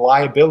solving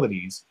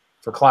liabilities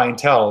for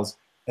clienteles,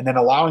 and then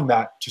allowing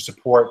that to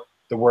support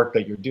the work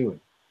that you're doing.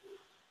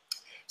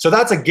 So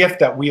that's a gift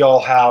that we all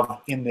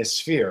have in this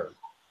sphere.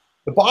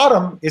 The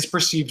bottom is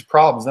perceived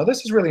problems. Now,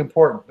 this is really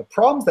important. The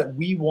problems that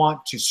we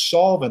want to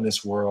solve in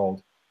this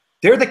world,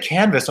 they're the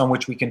canvas on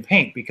which we can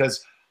paint,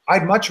 because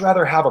I'd much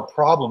rather have a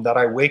problem that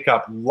I wake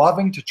up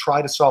loving to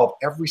try to solve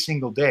every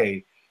single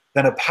day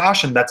than a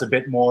passion that's a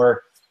bit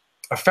more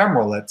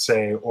ephemeral, let's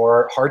say,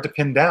 or hard to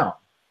pin down.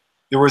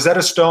 The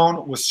Rosetta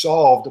Stone was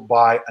solved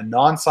by a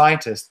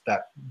non-scientist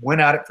that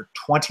went at it for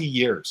 20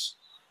 years.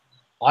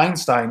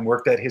 Einstein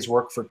worked at his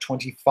work for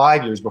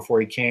 25 years before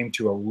he came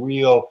to a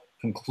real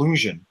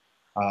conclusion.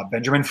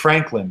 Benjamin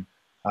Franklin,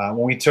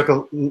 when we take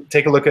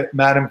a look at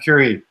Madame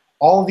Curie,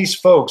 all of these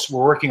folks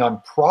were working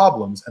on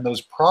problems, and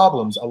those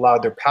problems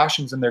allowed their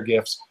passions and their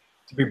gifts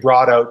to be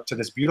brought out to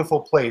this beautiful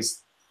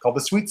place called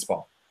the sweet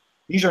spot.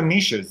 These are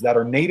niches that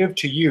are native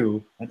to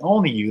you and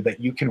only you that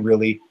you can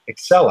really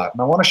excel at.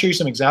 And I want to show you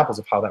some examples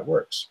of how that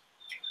works.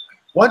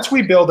 Once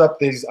we build up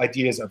these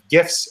ideas of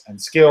gifts and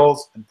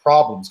skills and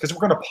problems, because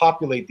we're going to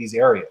populate these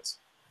areas.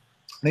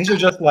 And these are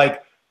just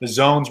like the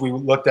zones we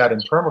looked at in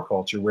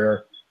permaculture,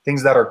 where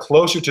things that are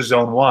closer to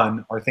zone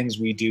 1 are things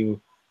we do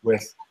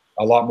with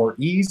a lot more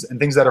ease, and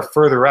things that are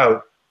further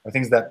out are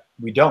things that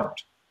we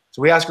don't.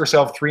 So we ask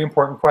ourselves 3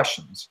 important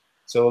questions.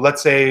 So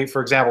let's say,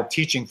 for example,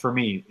 teaching for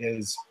me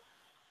is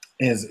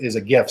a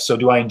gift. So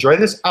do I enjoy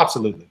this?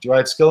 Absolutely. Do I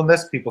have skill in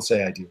this? People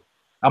say I do.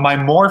 Am I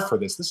more for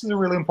this? This is a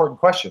really important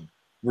question.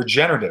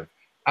 Regenerative.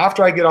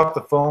 After I get off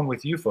the phone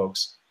with you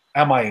folks,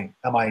 am I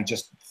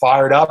just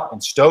fired up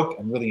and stoked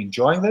and really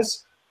enjoying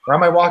this? Or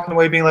am I walking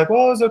away being like,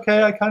 well, it was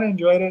okay, I kind of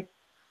enjoyed it?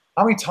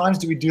 How many times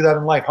do we do that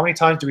in life? How many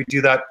times do we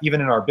do that even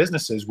in our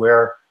businesses,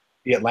 where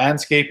be it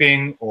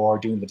landscaping or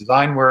doing the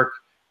design work.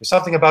 There's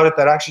something about it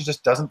that actually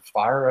just doesn't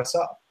fire us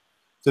up.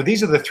 So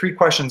these are the 3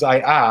 questions I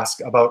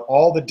ask about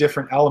all the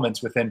different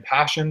elements within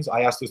passions.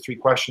 I ask those 3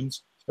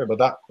 questions. Sorry about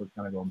that. We're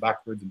kind of going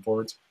backwards and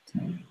forwards.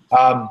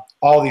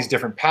 All these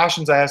different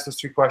passions, I ask those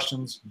 3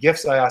 questions.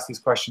 Gifts, I ask these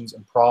questions.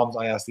 And problems,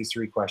 I ask these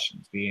 3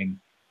 questions, being,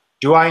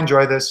 do I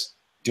enjoy this?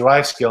 Do I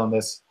have skill in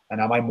this? And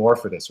am I more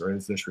for this, or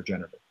is this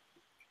regenerative?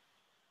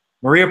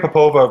 Maria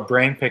Popova of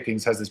Brain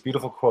Pickings has this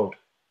beautiful quote: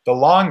 the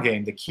long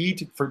game, the key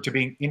to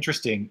being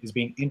interesting is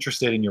being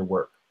interested in your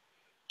work.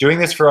 Doing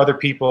this for other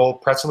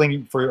people,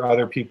 pretzeling for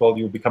other people,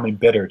 you become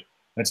embittered,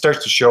 and it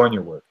starts to show in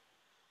your work.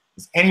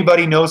 Does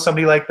anybody know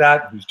somebody like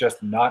that who's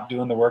just not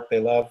doing the work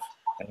they love,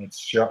 and it's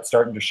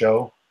starting to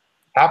show?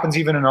 Happens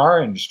even in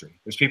our industry.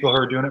 There's people who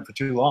are doing it for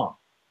too long.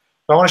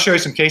 So I want to show you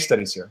some case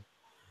studies here.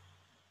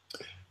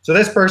 So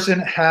this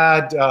person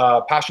had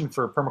passion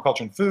for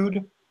permaculture and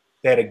food.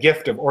 They had a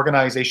gift of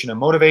organization and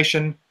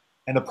motivation,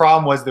 and the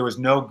problem was there was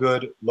no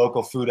good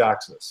local food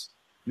access.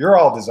 You're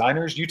all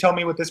designers. You tell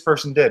me what this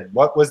person did.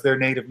 What was their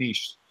native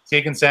niche?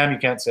 Teague and Sam, you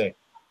can't say.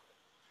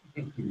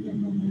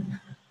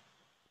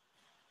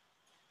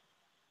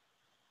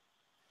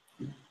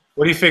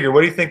 What do you figure?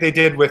 What do you think they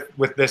did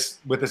with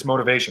this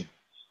motivation?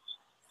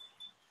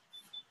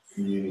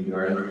 Community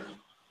garden.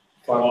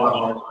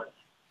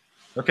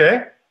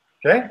 Okay.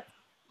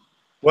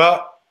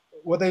 Well,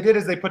 what they did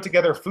is they put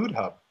together a food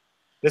hub.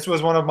 This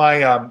was one of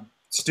my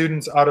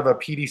students out of a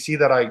PDC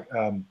that I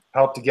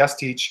helped to guest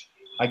teach.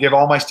 I give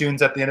all my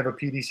students at the end of a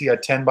PDC a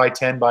 10 by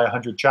 10 by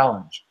 100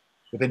 challenge.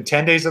 Within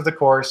 10 days of the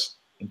course,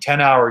 in 10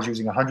 hours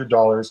using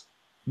 $100,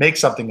 make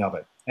something of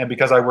it. And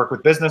because I work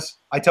with business,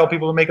 I tell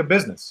people to make a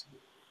business.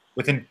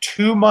 Within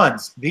 2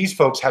 months, these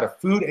folks had a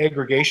food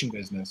aggregation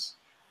business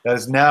that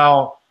is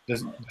now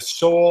the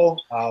sole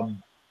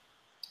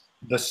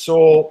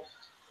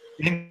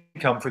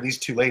income for these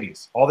 2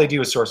 ladies. All they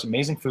do is source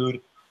amazing food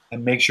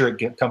and make sure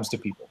it comes to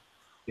people.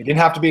 They didn't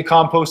have to be a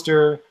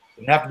composter,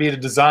 they didn't have to be a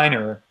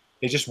designer,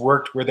 they just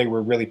worked where they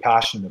were really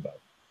passionate about.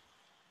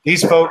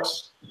 These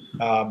folks,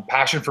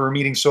 passion for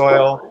remediating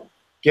soil,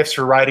 gifts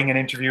for writing and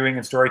interviewing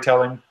and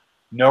storytelling,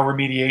 no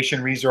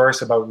remediation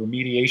resource about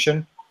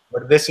remediation.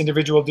 What did this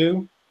individual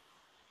do?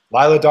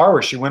 Lila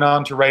Darwish, she went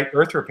on to write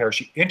Earth Repair.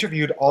 She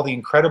interviewed all the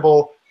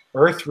incredible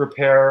earth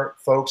repair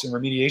folks and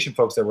remediation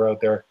folks that were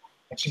out there,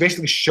 and she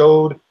basically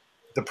showed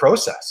the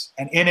process.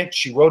 And in it,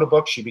 she wrote a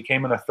book, she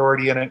became an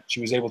authority in it,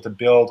 she was able to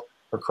build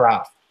her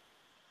craft.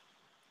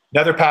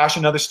 Another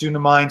passion, another student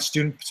of mine,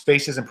 student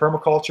spaces in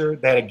permaculture.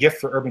 They had a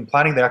gift for urban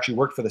planning. They actually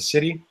worked for the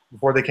city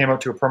before they came out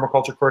to a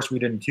permaculture course we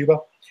did in Cuba.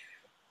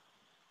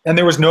 And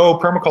there was no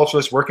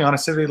permaculturalists working on a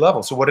city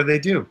level. So what did they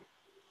do?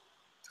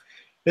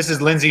 This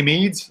is Lindsay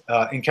Meads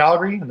in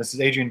Calgary, and this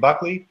is Adrienne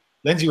Buckley.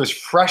 Lindsay was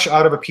fresh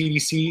out of a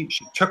PDC.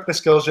 She took the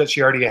skills that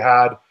she already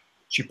had.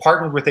 She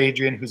partnered with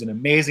Adrienne, who's an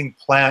amazing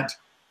plant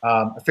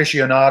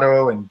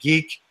aficionado and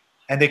geek,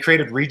 and they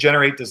created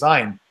Regenerate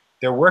Design.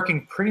 They're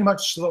working pretty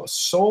much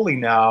solely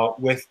now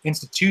with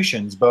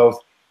institutions, both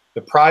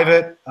the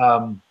private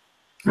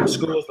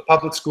schools, the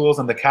public schools,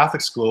 and the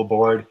Catholic School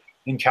Board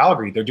in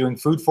Calgary. They're doing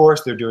food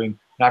forests, they're doing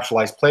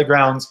naturalized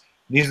playgrounds.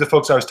 These are the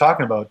folks I was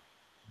talking about.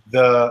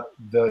 The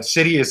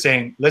city is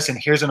saying, listen,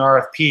 here's an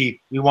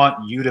RFP, we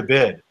want you to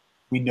bid.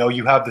 We know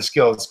you have the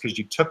skills because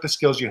you took the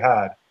skills you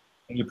had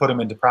and you put them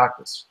into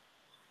practice.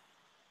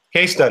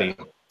 Case study,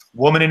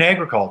 woman in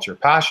agriculture,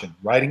 passion,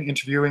 writing,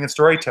 interviewing, and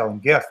storytelling,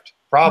 gift.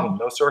 Problem,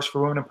 no source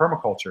for women in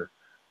permaculture.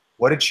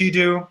 What did she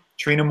do?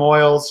 Trina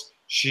Moyles,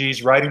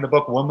 she's writing the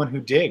book Woman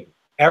Who Dig.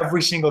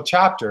 Every single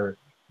chapter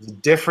is a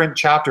different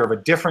chapter of a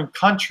different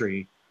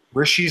country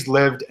where she's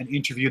lived and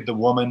interviewed the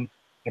woman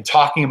and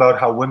talking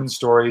about how women's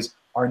stories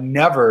are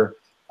never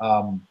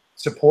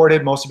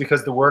supported, mostly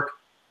because the work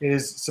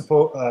is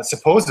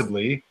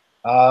supposedly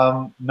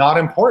not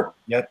important,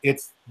 yet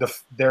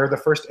they're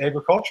the first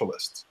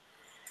agriculturalists.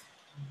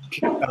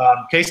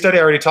 Case study,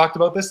 I already talked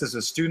about this. This is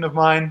a student of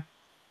mine.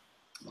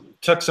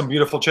 Took some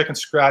beautiful chicken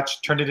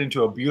scratch, turned it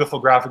into a beautiful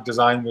graphic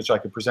design, which I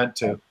could present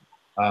to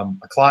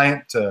a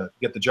client to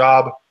get the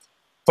job.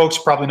 Folks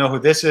probably know who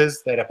this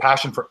is. They had a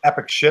passion for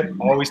epic shit,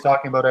 always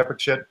talking about epic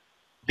shit.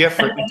 Gift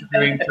for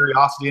interviewing,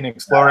 curiosity, and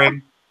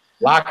exploring.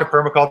 Lack of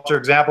permaculture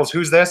examples.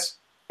 Who's this?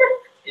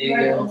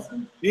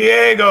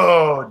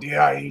 Diego,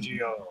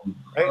 D-I-E-G-O.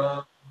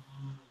 Right?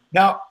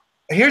 Now,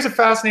 here's a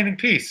fascinating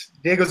piece.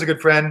 Diego's a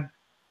good friend.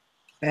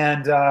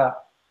 And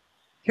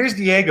here's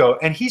Diego,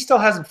 and he still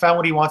hasn't found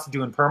what he wants to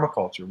do in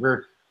permaculture.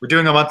 We're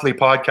doing a monthly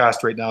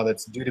podcast right now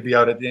that's due to be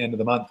out at the end of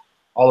the month,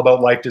 all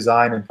about life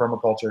design and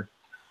permaculture.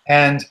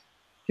 And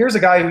here's a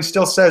guy who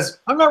still says,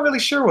 I'm not really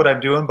sure what I'm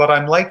doing, but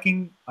I'm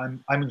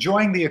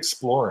enjoying the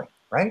exploring,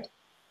 right?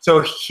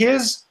 So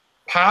his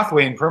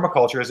pathway in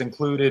permaculture has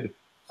included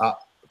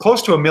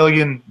close to 1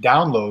 million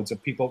downloads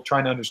of people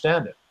trying to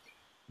understand it.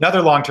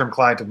 Another long-term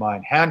client of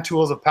mine, hand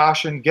tools of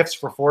passion, gifts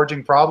for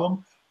forging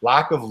problem,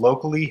 lack of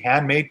locally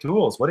handmade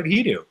tools. What did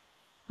he do?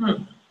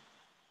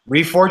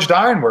 Reforged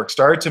Ironwork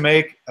started to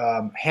make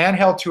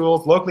handheld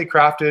tools locally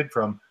crafted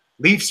from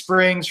leaf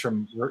springs,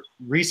 from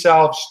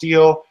resalved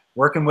steel,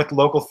 working with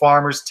local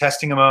farmers,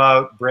 testing them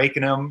out,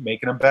 breaking them,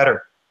 making them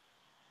better.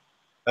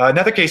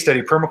 Another case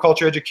study,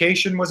 permaculture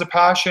education was a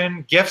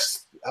passion.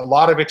 Gifts, a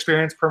lot of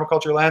experience,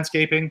 permaculture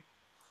landscaping.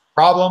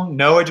 Problem,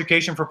 no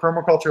education for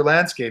permaculture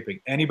landscaping.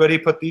 Anybody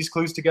put these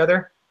clues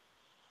together?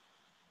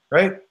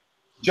 Right?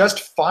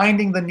 Just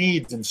finding the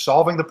needs and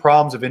solving the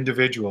problems of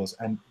individuals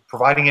and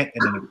providing it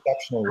in an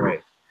exceptional way.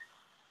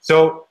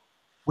 So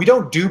we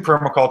don't do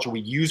permaculture,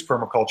 we use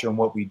permaculture in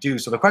what we do.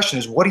 So the question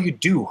is, what do you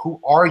do? Who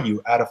are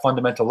you at a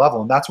fundamental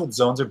level? And that's what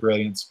Zones of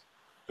Brilliance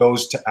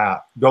goes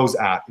at.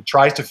 It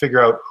tries to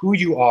figure out who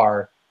you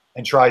are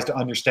and tries to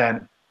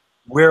understand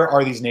where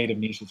are these native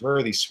niches, where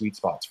are these sweet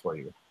spots for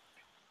you.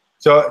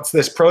 So it's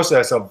this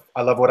process of,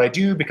 I love what I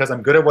do because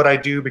I'm good at what I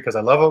do, because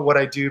I love what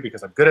I do,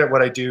 because I'm good at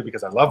what I do,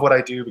 because I love what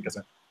I do, because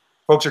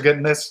folks are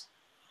getting this.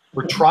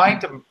 We're trying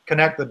to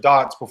connect the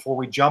dots before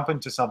we jump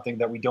into something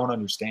that we don't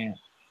understand.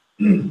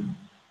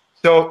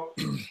 So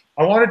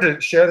I wanted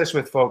to share this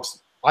with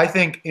folks. I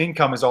think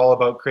income is all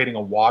about creating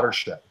a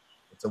watershed.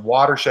 It's a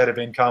watershed of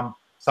income.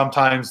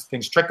 Sometimes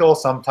things trickle,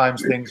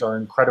 sometimes things are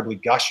incredibly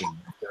gushing.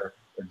 They're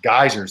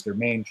geysers, they're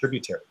main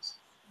tributaries.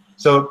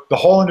 So the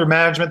whole under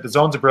management, the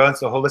zones of brilliance,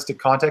 the holistic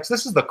context,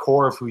 this is the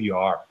core of who you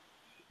are.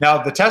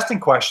 Now, the testing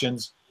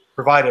questions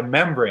provide a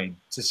membrane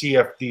to see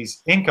if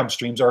these income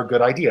streams are a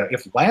good idea,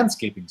 if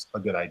landscaping's a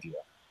good idea.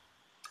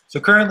 So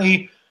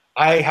currently,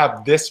 I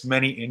have this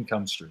many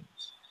income streams.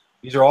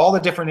 These are all the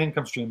different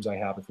income streams I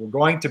have. If we're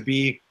going to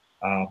be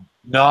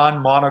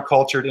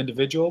non-monocultured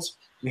individuals,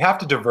 we have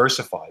to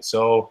diversify.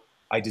 So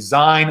I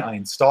design, I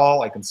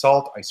install, I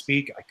consult, I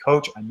speak, I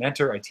coach, I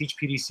mentor, I teach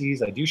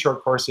PDCs, I do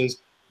short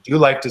courses, do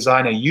life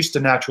design. I used to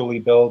naturally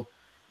build,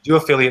 do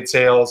affiliate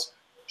sales.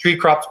 Tree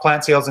crops,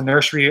 plant sales, and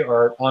nursery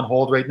are on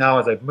hold right now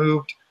as I've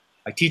moved.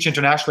 I teach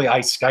internationally. I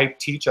Skype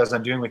teach as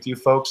I'm doing with you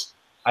folks.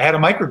 I had a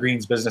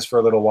microgreens business for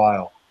a little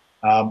while.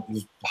 It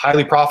was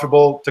highly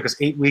profitable. It took us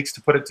 8 weeks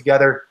to put it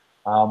together.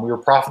 We were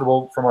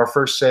profitable from our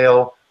first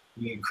sale.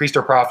 We increased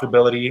our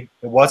profitability.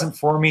 It wasn't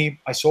for me.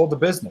 I sold the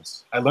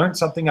business. I learned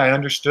something, I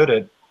understood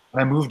it,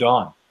 and I moved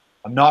on.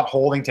 I'm not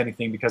holding to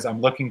anything because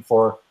I'm looking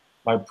for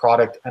my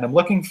product, and I'm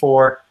looking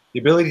for the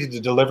ability to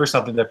deliver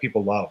something that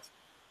people love.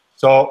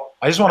 So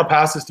I just want to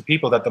pass this to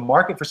people that the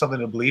market for something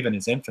to believe in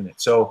is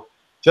infinite. So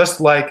just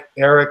like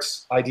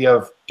Eric's idea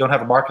of don't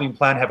have a marketing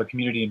plan, have a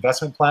community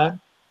investment plan,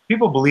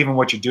 people believe in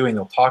what you're doing,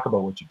 they'll talk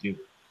about what you do.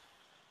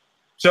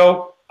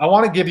 So I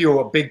want to give you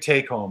a big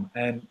take home,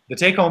 and the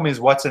take home is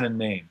what's in a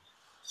name.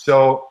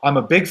 So I'm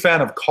a big fan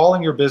of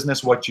calling your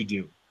business what you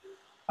do.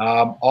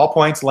 All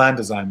Points Land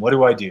Design, what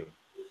do I do?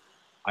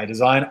 I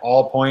design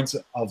all points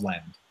of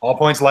land. All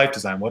Points Life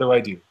Design, what do I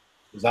do?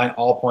 Design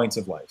all points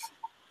of life.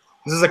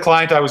 This is a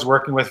client I was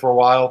working with for a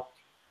while.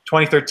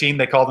 2013,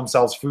 they called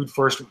themselves Food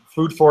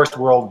Forest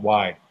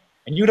Worldwide.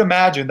 And you'd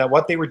imagine that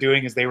what they were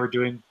doing is they were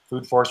doing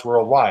Food Forest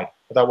Worldwide,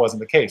 but that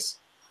wasn't the case.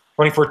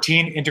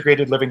 2014,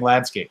 Integrated Living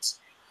Landscapes.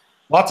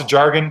 Lots of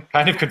jargon,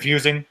 kind of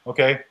confusing,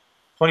 okay?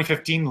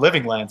 2015,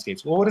 Living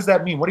Landscapes. Well, what does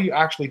that mean? What are you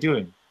actually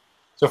doing?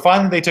 So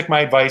finally, they took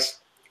my advice,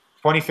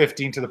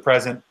 2015 to the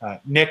present.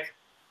 Nick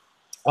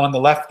on the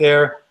left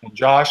there, and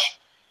Josh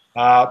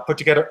put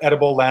together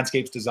Edible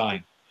Landscapes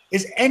Design.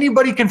 Is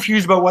anybody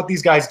confused about what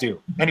these guys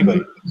do?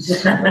 Anybody?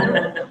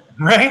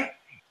 Right?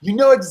 You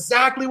know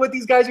exactly what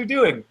these guys are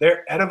doing.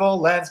 They're Edible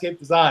Landscape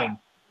Design.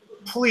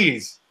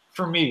 Please,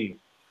 for me,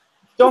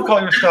 don't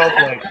call yourself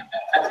like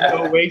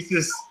the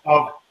oasis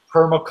of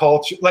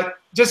permaculture. Like,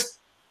 just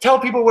tell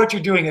people what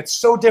you're doing. It's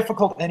so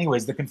difficult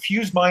anyways. The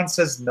confused mind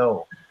says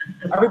no.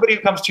 Everybody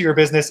who comes to your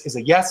business is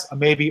a yes, a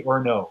maybe, or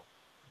a no.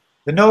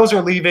 The no's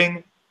are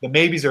leaving. The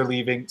maybes are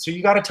leaving. So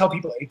you got to tell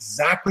people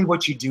exactly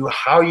what you do,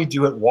 how you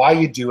do it, why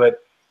you do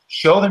it,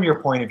 show them your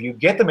point of view,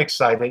 get them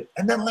excited,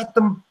 and then let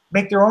them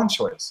make their own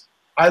choice.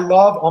 I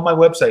love on my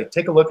website,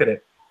 take a look at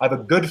it. I have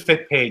a good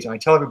fit page, and I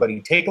tell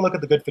everybody, take a look at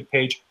the good fit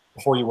page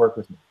before you work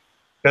with me.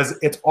 Because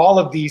it's all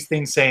of these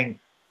things saying,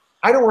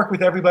 I don't work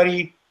with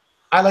everybody.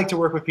 I like to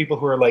work with people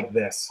who are like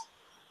this.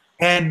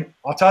 And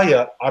I'll tell you,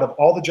 out of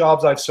all the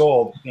jobs I've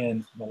sold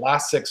in the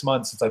last 6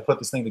 months since I put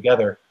this thing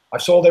together,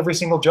 I've sold every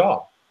single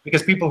job.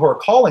 Because people who are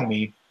calling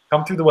me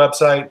come through the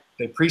website,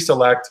 they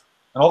pre-select,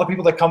 and all the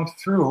people that come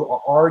through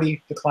are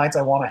already the clients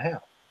I want to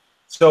have.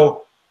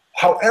 So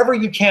however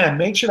you can,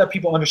 make sure that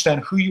people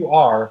understand who you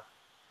are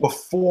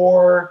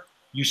before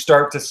you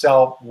start to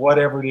sell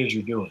whatever it is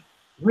you're doing.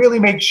 Really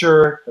make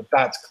sure that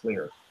that's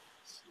clear.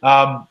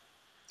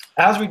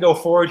 As we go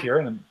forward here,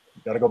 and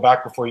you've got to go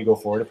back before you go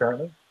forward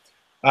apparently,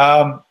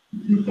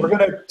 we're going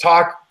to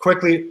talk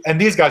quickly, and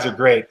these guys are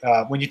great.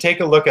 When you take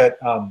a look at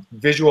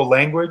visual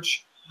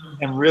language,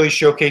 and really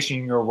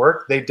showcasing your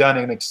work, they've done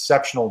an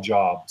exceptional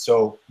job.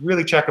 So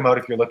really check them out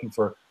if you're looking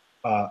for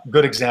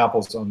good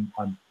examples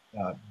on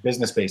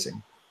business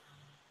basing.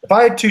 If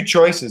I had two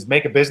choices,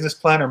 make a business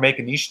plan or make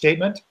a niche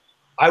statement,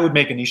 I would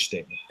make a niche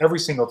statement every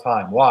single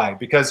time. Why?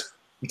 Because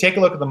you take a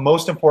look at the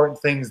most important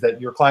things that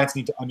your clients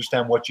need to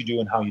understand what you do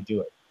and how you do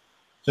it.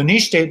 So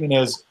niche statement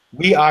is,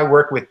 I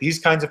work with these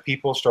kinds of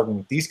people struggling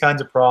with these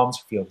kinds of problems,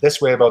 feel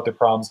this way about their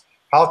problems,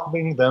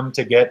 helping them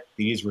to get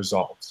these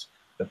results.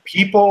 The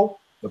people,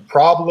 the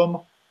problem,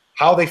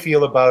 how they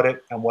feel about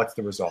it, and what's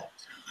the result.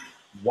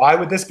 Why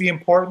would this be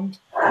important?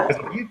 Because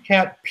if you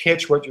can't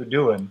pitch what you're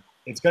doing,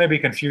 it's going to be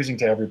confusing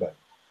to everybody.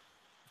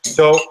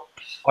 So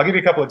I'll give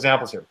you a couple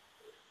examples here.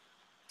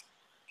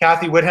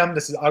 Kathy Whitham,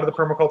 this is out of the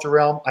permaculture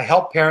realm. I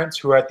help parents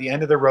who are at the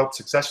end of their rope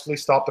successfully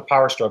stop the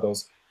power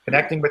struggles,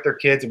 connecting with their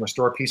kids and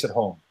restore peace at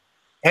home.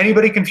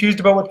 Anybody confused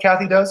about what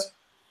Kathy does?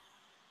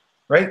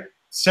 Right?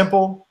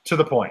 Simple, to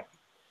the point.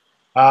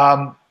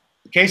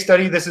 Case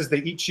study, this is the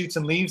Eat Shoots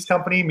and Leaves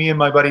company me and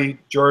my buddy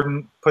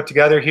Jordan put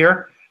together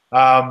here.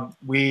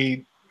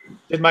 We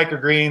did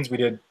microgreens, we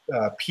did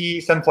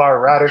pea, sunflower,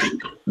 radish,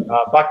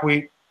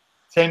 buckwheat,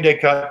 same day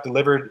cut,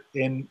 delivered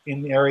in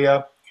the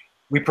area.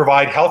 We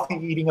provide healthy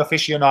eating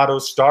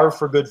aficionados, starved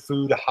for good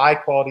food, high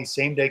quality,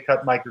 same day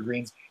cut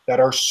microgreens that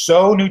are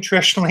so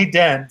nutritionally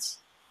dense,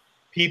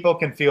 people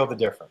can feel the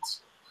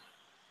difference.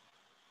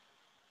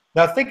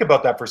 Now think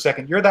about that for a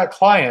second. You're that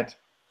client.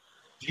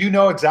 Do you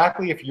know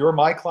exactly if you're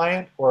my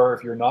client or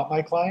if you're not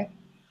my client?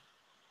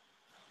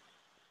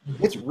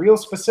 It's real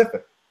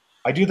specific.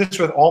 I do this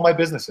with all my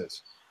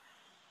businesses.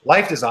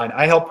 Life design,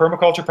 I help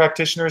permaculture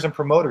practitioners and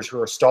promoters who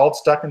are stalled,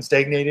 stuck, and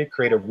stagnated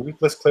create a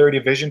ruthless clarity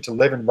of vision to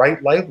live in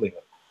right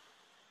livelihood.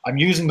 I'm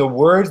using the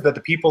words that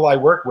the people I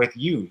work with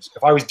use.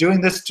 If I was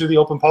doing this to the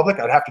open public,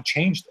 I'd have to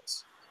change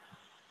this.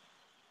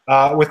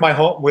 With my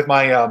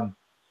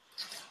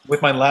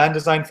land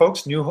design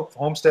folks, new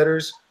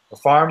homesteaders or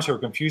farms who are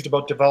confused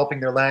about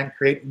developing their land,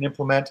 create and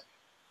implement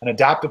an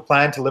adaptive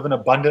plan to live an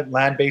abundant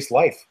land-based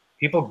life.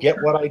 People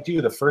get what I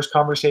do the first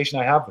conversation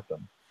I have with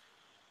them.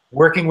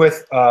 Working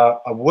with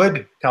a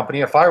wood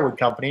company, a firewood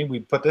company,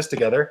 we put this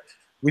together.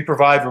 We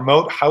provide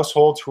remote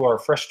households who are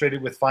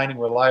frustrated with finding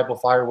reliable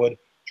firewood,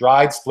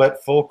 dried, split,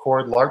 full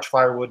cord, large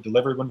firewood,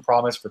 delivered when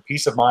promised for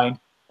peace of mind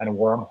and a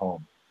warm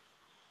home.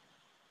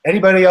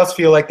 Anybody else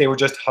feel like they were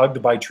just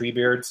hugged by tree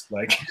beards?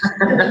 Like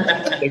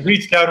they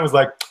reached out and was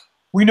like,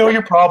 we know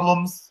your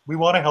problems. We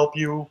want to help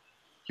you.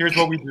 Here's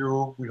what we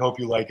do. We hope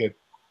you like it.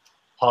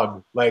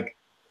 Hug. Like,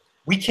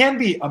 we can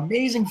be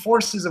amazing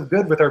forces of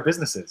good with our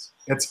businesses.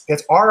 It's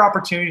our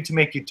opportunity to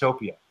make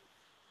utopia.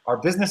 Our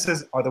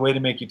businesses are the way to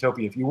make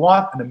utopia. If you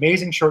want an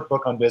amazing short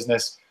book on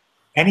business,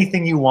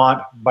 Anything You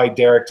Want by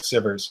Derek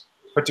Sivers.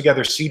 Put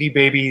together CD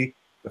Baby,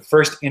 the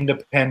first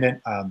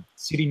independent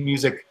CD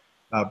music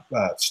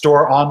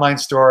store, online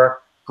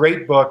store.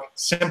 Great book,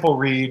 simple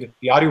read.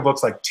 The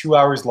audiobook's like 2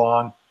 hours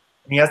long.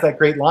 And he has that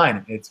great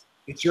line. It's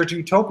your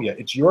utopia.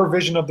 It's your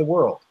vision of the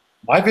world.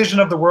 My vision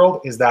of the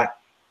world is that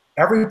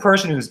every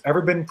person who's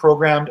ever been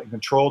programmed and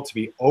controlled to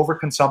be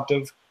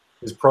overconsumptive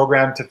is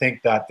programmed to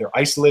think that they're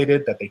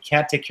isolated, that they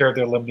can't take care of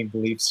their limiting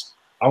beliefs.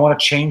 I want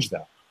to change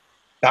that.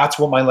 That's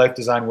what my life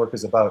design work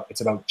is about.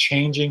 It's about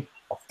changing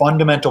a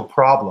fundamental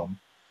problem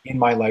in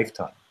my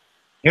lifetime.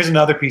 Here's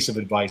another piece of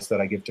advice that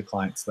I give to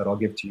clients that I'll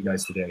give to you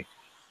guys today.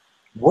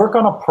 Work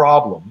on a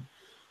problem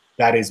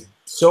that is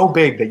so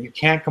big that you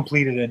can't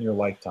complete it in your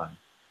lifetime.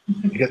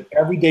 Because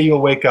every day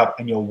you'll wake up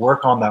and you'll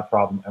work on that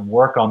problem and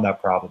work on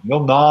that problem.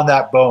 You'll gnaw on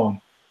that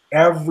bone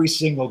every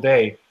single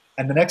day.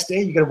 And the next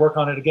day you got to work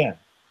on it again.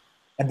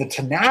 And the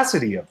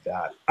tenacity of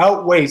that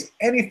outweighs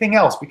anything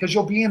else because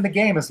you'll be in the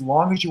game as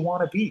long as you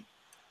want to be.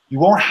 You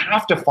won't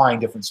have to find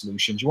different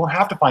solutions. You won't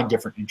have to find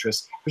different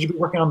interests because you'll be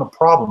working on the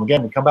problem.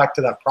 Again, we come back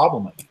to that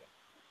problem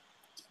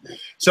idea.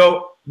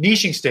 So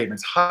niching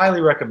statements, highly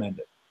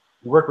recommended.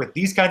 We work with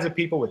these kinds of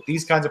people with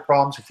these kinds of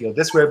problems who feel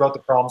this way about the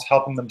problems,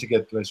 helping them to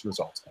get those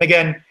results.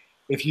 Again,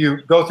 if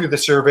you go through the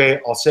survey,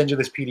 I'll send you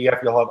this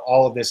PDF. You'll have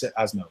all of this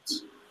as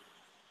notes.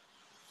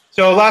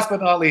 So last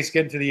but not least,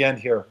 getting to the end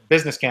here,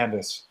 Business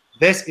Canvas.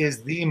 This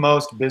is the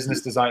most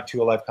business design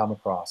tool I've come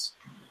across.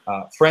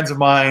 Friends of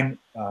mine,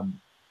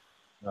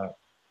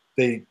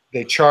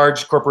 they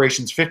charge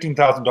corporations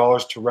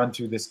 $15,000 to run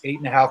through this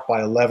 8.5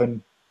 by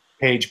 11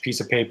 page piece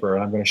of paper,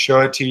 and I'm going to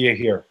show it to you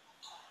here.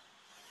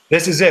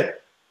 This is it.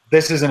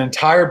 This is an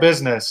entire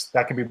business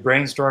that can be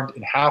brainstormed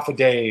in half a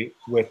day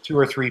with 2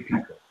 or 3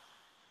 people.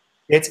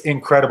 It's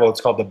incredible. It's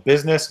called the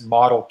Business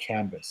Model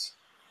Canvas.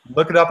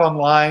 Look it up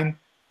online.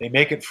 They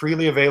make it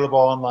freely available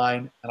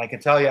online. And I can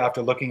tell you,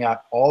 after looking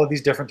at all of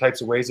these different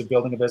types of ways of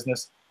building a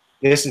business,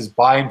 this is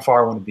by and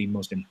far one of the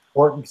most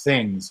important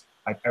things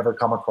I've ever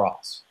come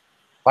across.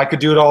 If I could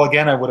do it all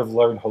again, I would have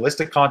learned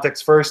holistic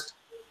context first.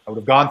 I would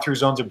have gone through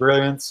Zones of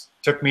Brilliance.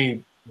 It took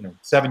me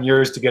 7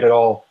 years to get it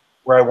all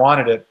where I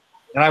wanted it.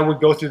 And I would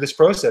go through this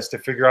process to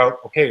figure out,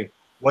 okay,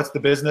 what's the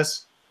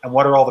business and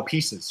what are all the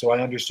pieces? So I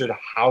understood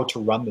how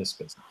to run this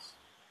business.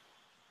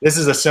 This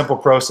is a simple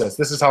process.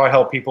 This is how I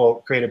help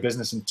people create a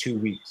business in 2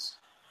 weeks.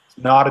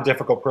 It's not a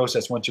difficult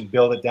process once you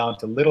build it down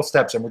to little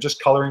steps, and we're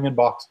just coloring in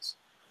boxes.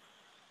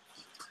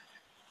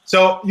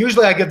 So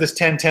usually I give this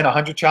 10, 10,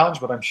 100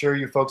 challenge, but I'm sure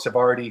you folks have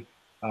already,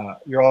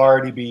 you'll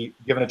already be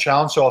given a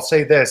challenge. So I'll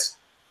say this,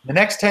 the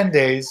next 10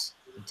 days,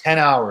 10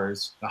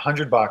 hours,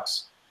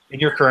 $100 in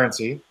your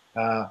currency,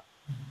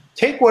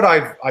 take what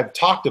I've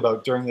talked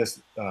about during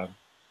this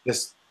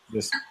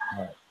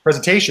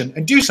presentation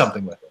and do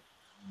something with it.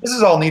 This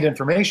is all neat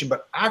information,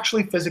 but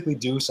actually physically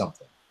do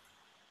something.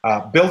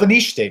 Build a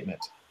niche statement.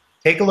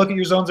 Take a look at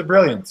your zones of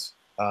brilliance.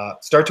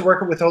 Start to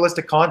work with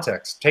holistic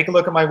context. Take a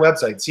look at my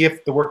website. See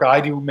if the work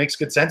I do makes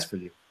good sense for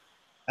you.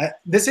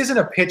 This isn't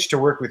a pitch to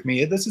work with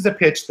me. This is a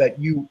pitch that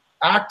you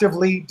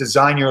actively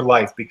design your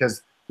life,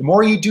 because the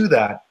more you do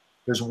that,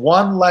 there's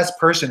one less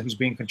person who's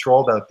being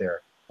controlled out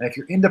there. And if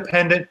you're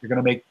independent, you're going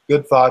to make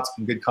good thoughts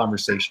and good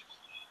conversations.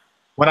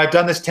 When I've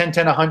done this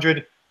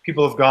 10-10-100,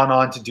 people have gone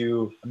on to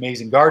do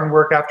amazing garden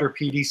work after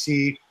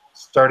PDC,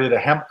 started a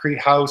hempcrete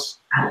house,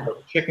 a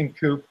chicken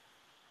coop,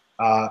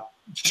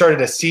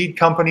 started a seed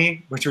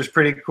company, which was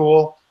pretty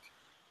cool.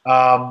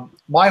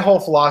 My whole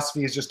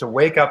philosophy is just to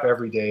wake up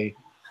every day,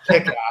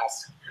 kick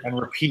ass,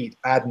 and repeat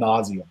ad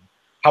nauseum,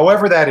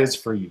 however that is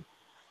for you.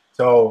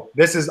 So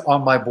this is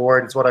on my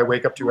board. It's what I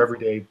wake up to every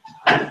day.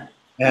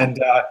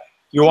 And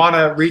you want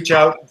to reach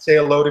out and say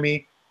hello to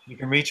me, you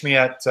can reach me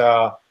at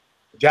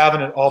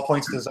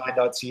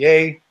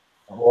javin@allpointsdesign.ca,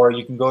 or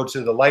you can go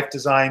to the Life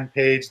Design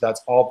page.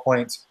 That's All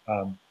Points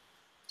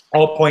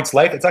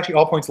Life. It's actually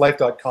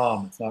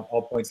allpointslife.com. It's not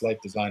All Points Life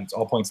Design. It's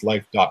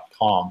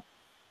allpointslife.com.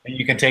 And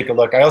you can take a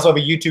look. I also have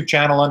a YouTube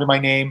channel under my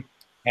name,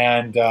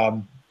 and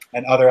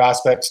other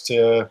aspects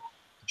to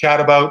chat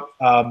about.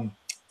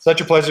 Such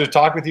a pleasure to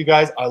talk with you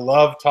guys. I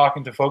love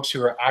talking to folks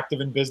who are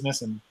active in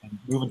business and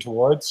moving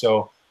towards.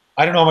 So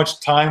I don't know how much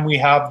time we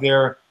have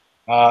there,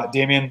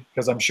 Damien,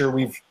 because I'm sure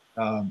we've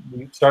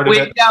started.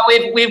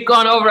 We've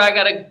gone over. I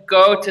gotta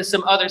go to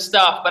some other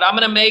stuff, but I'm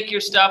gonna make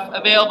your stuff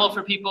available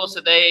for people so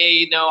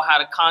they know how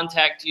to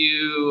contact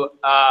you.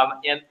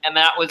 And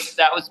that was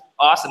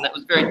awesome. That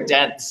was very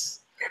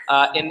dense,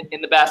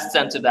 in the best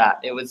sense of that.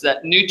 It was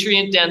that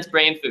nutrient dense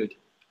brain food.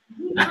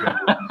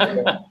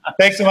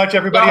 Thanks so much,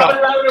 everybody.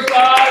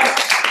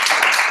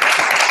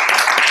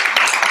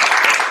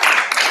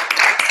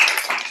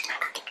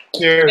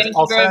 Cheers. Thank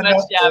you very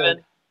much,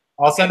 Javin.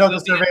 I'll send out the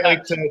survey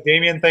link to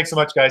Damien. Thanks so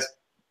much, guys.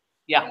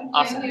 Yeah,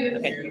 awesome.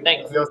 Okay,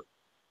 thanks.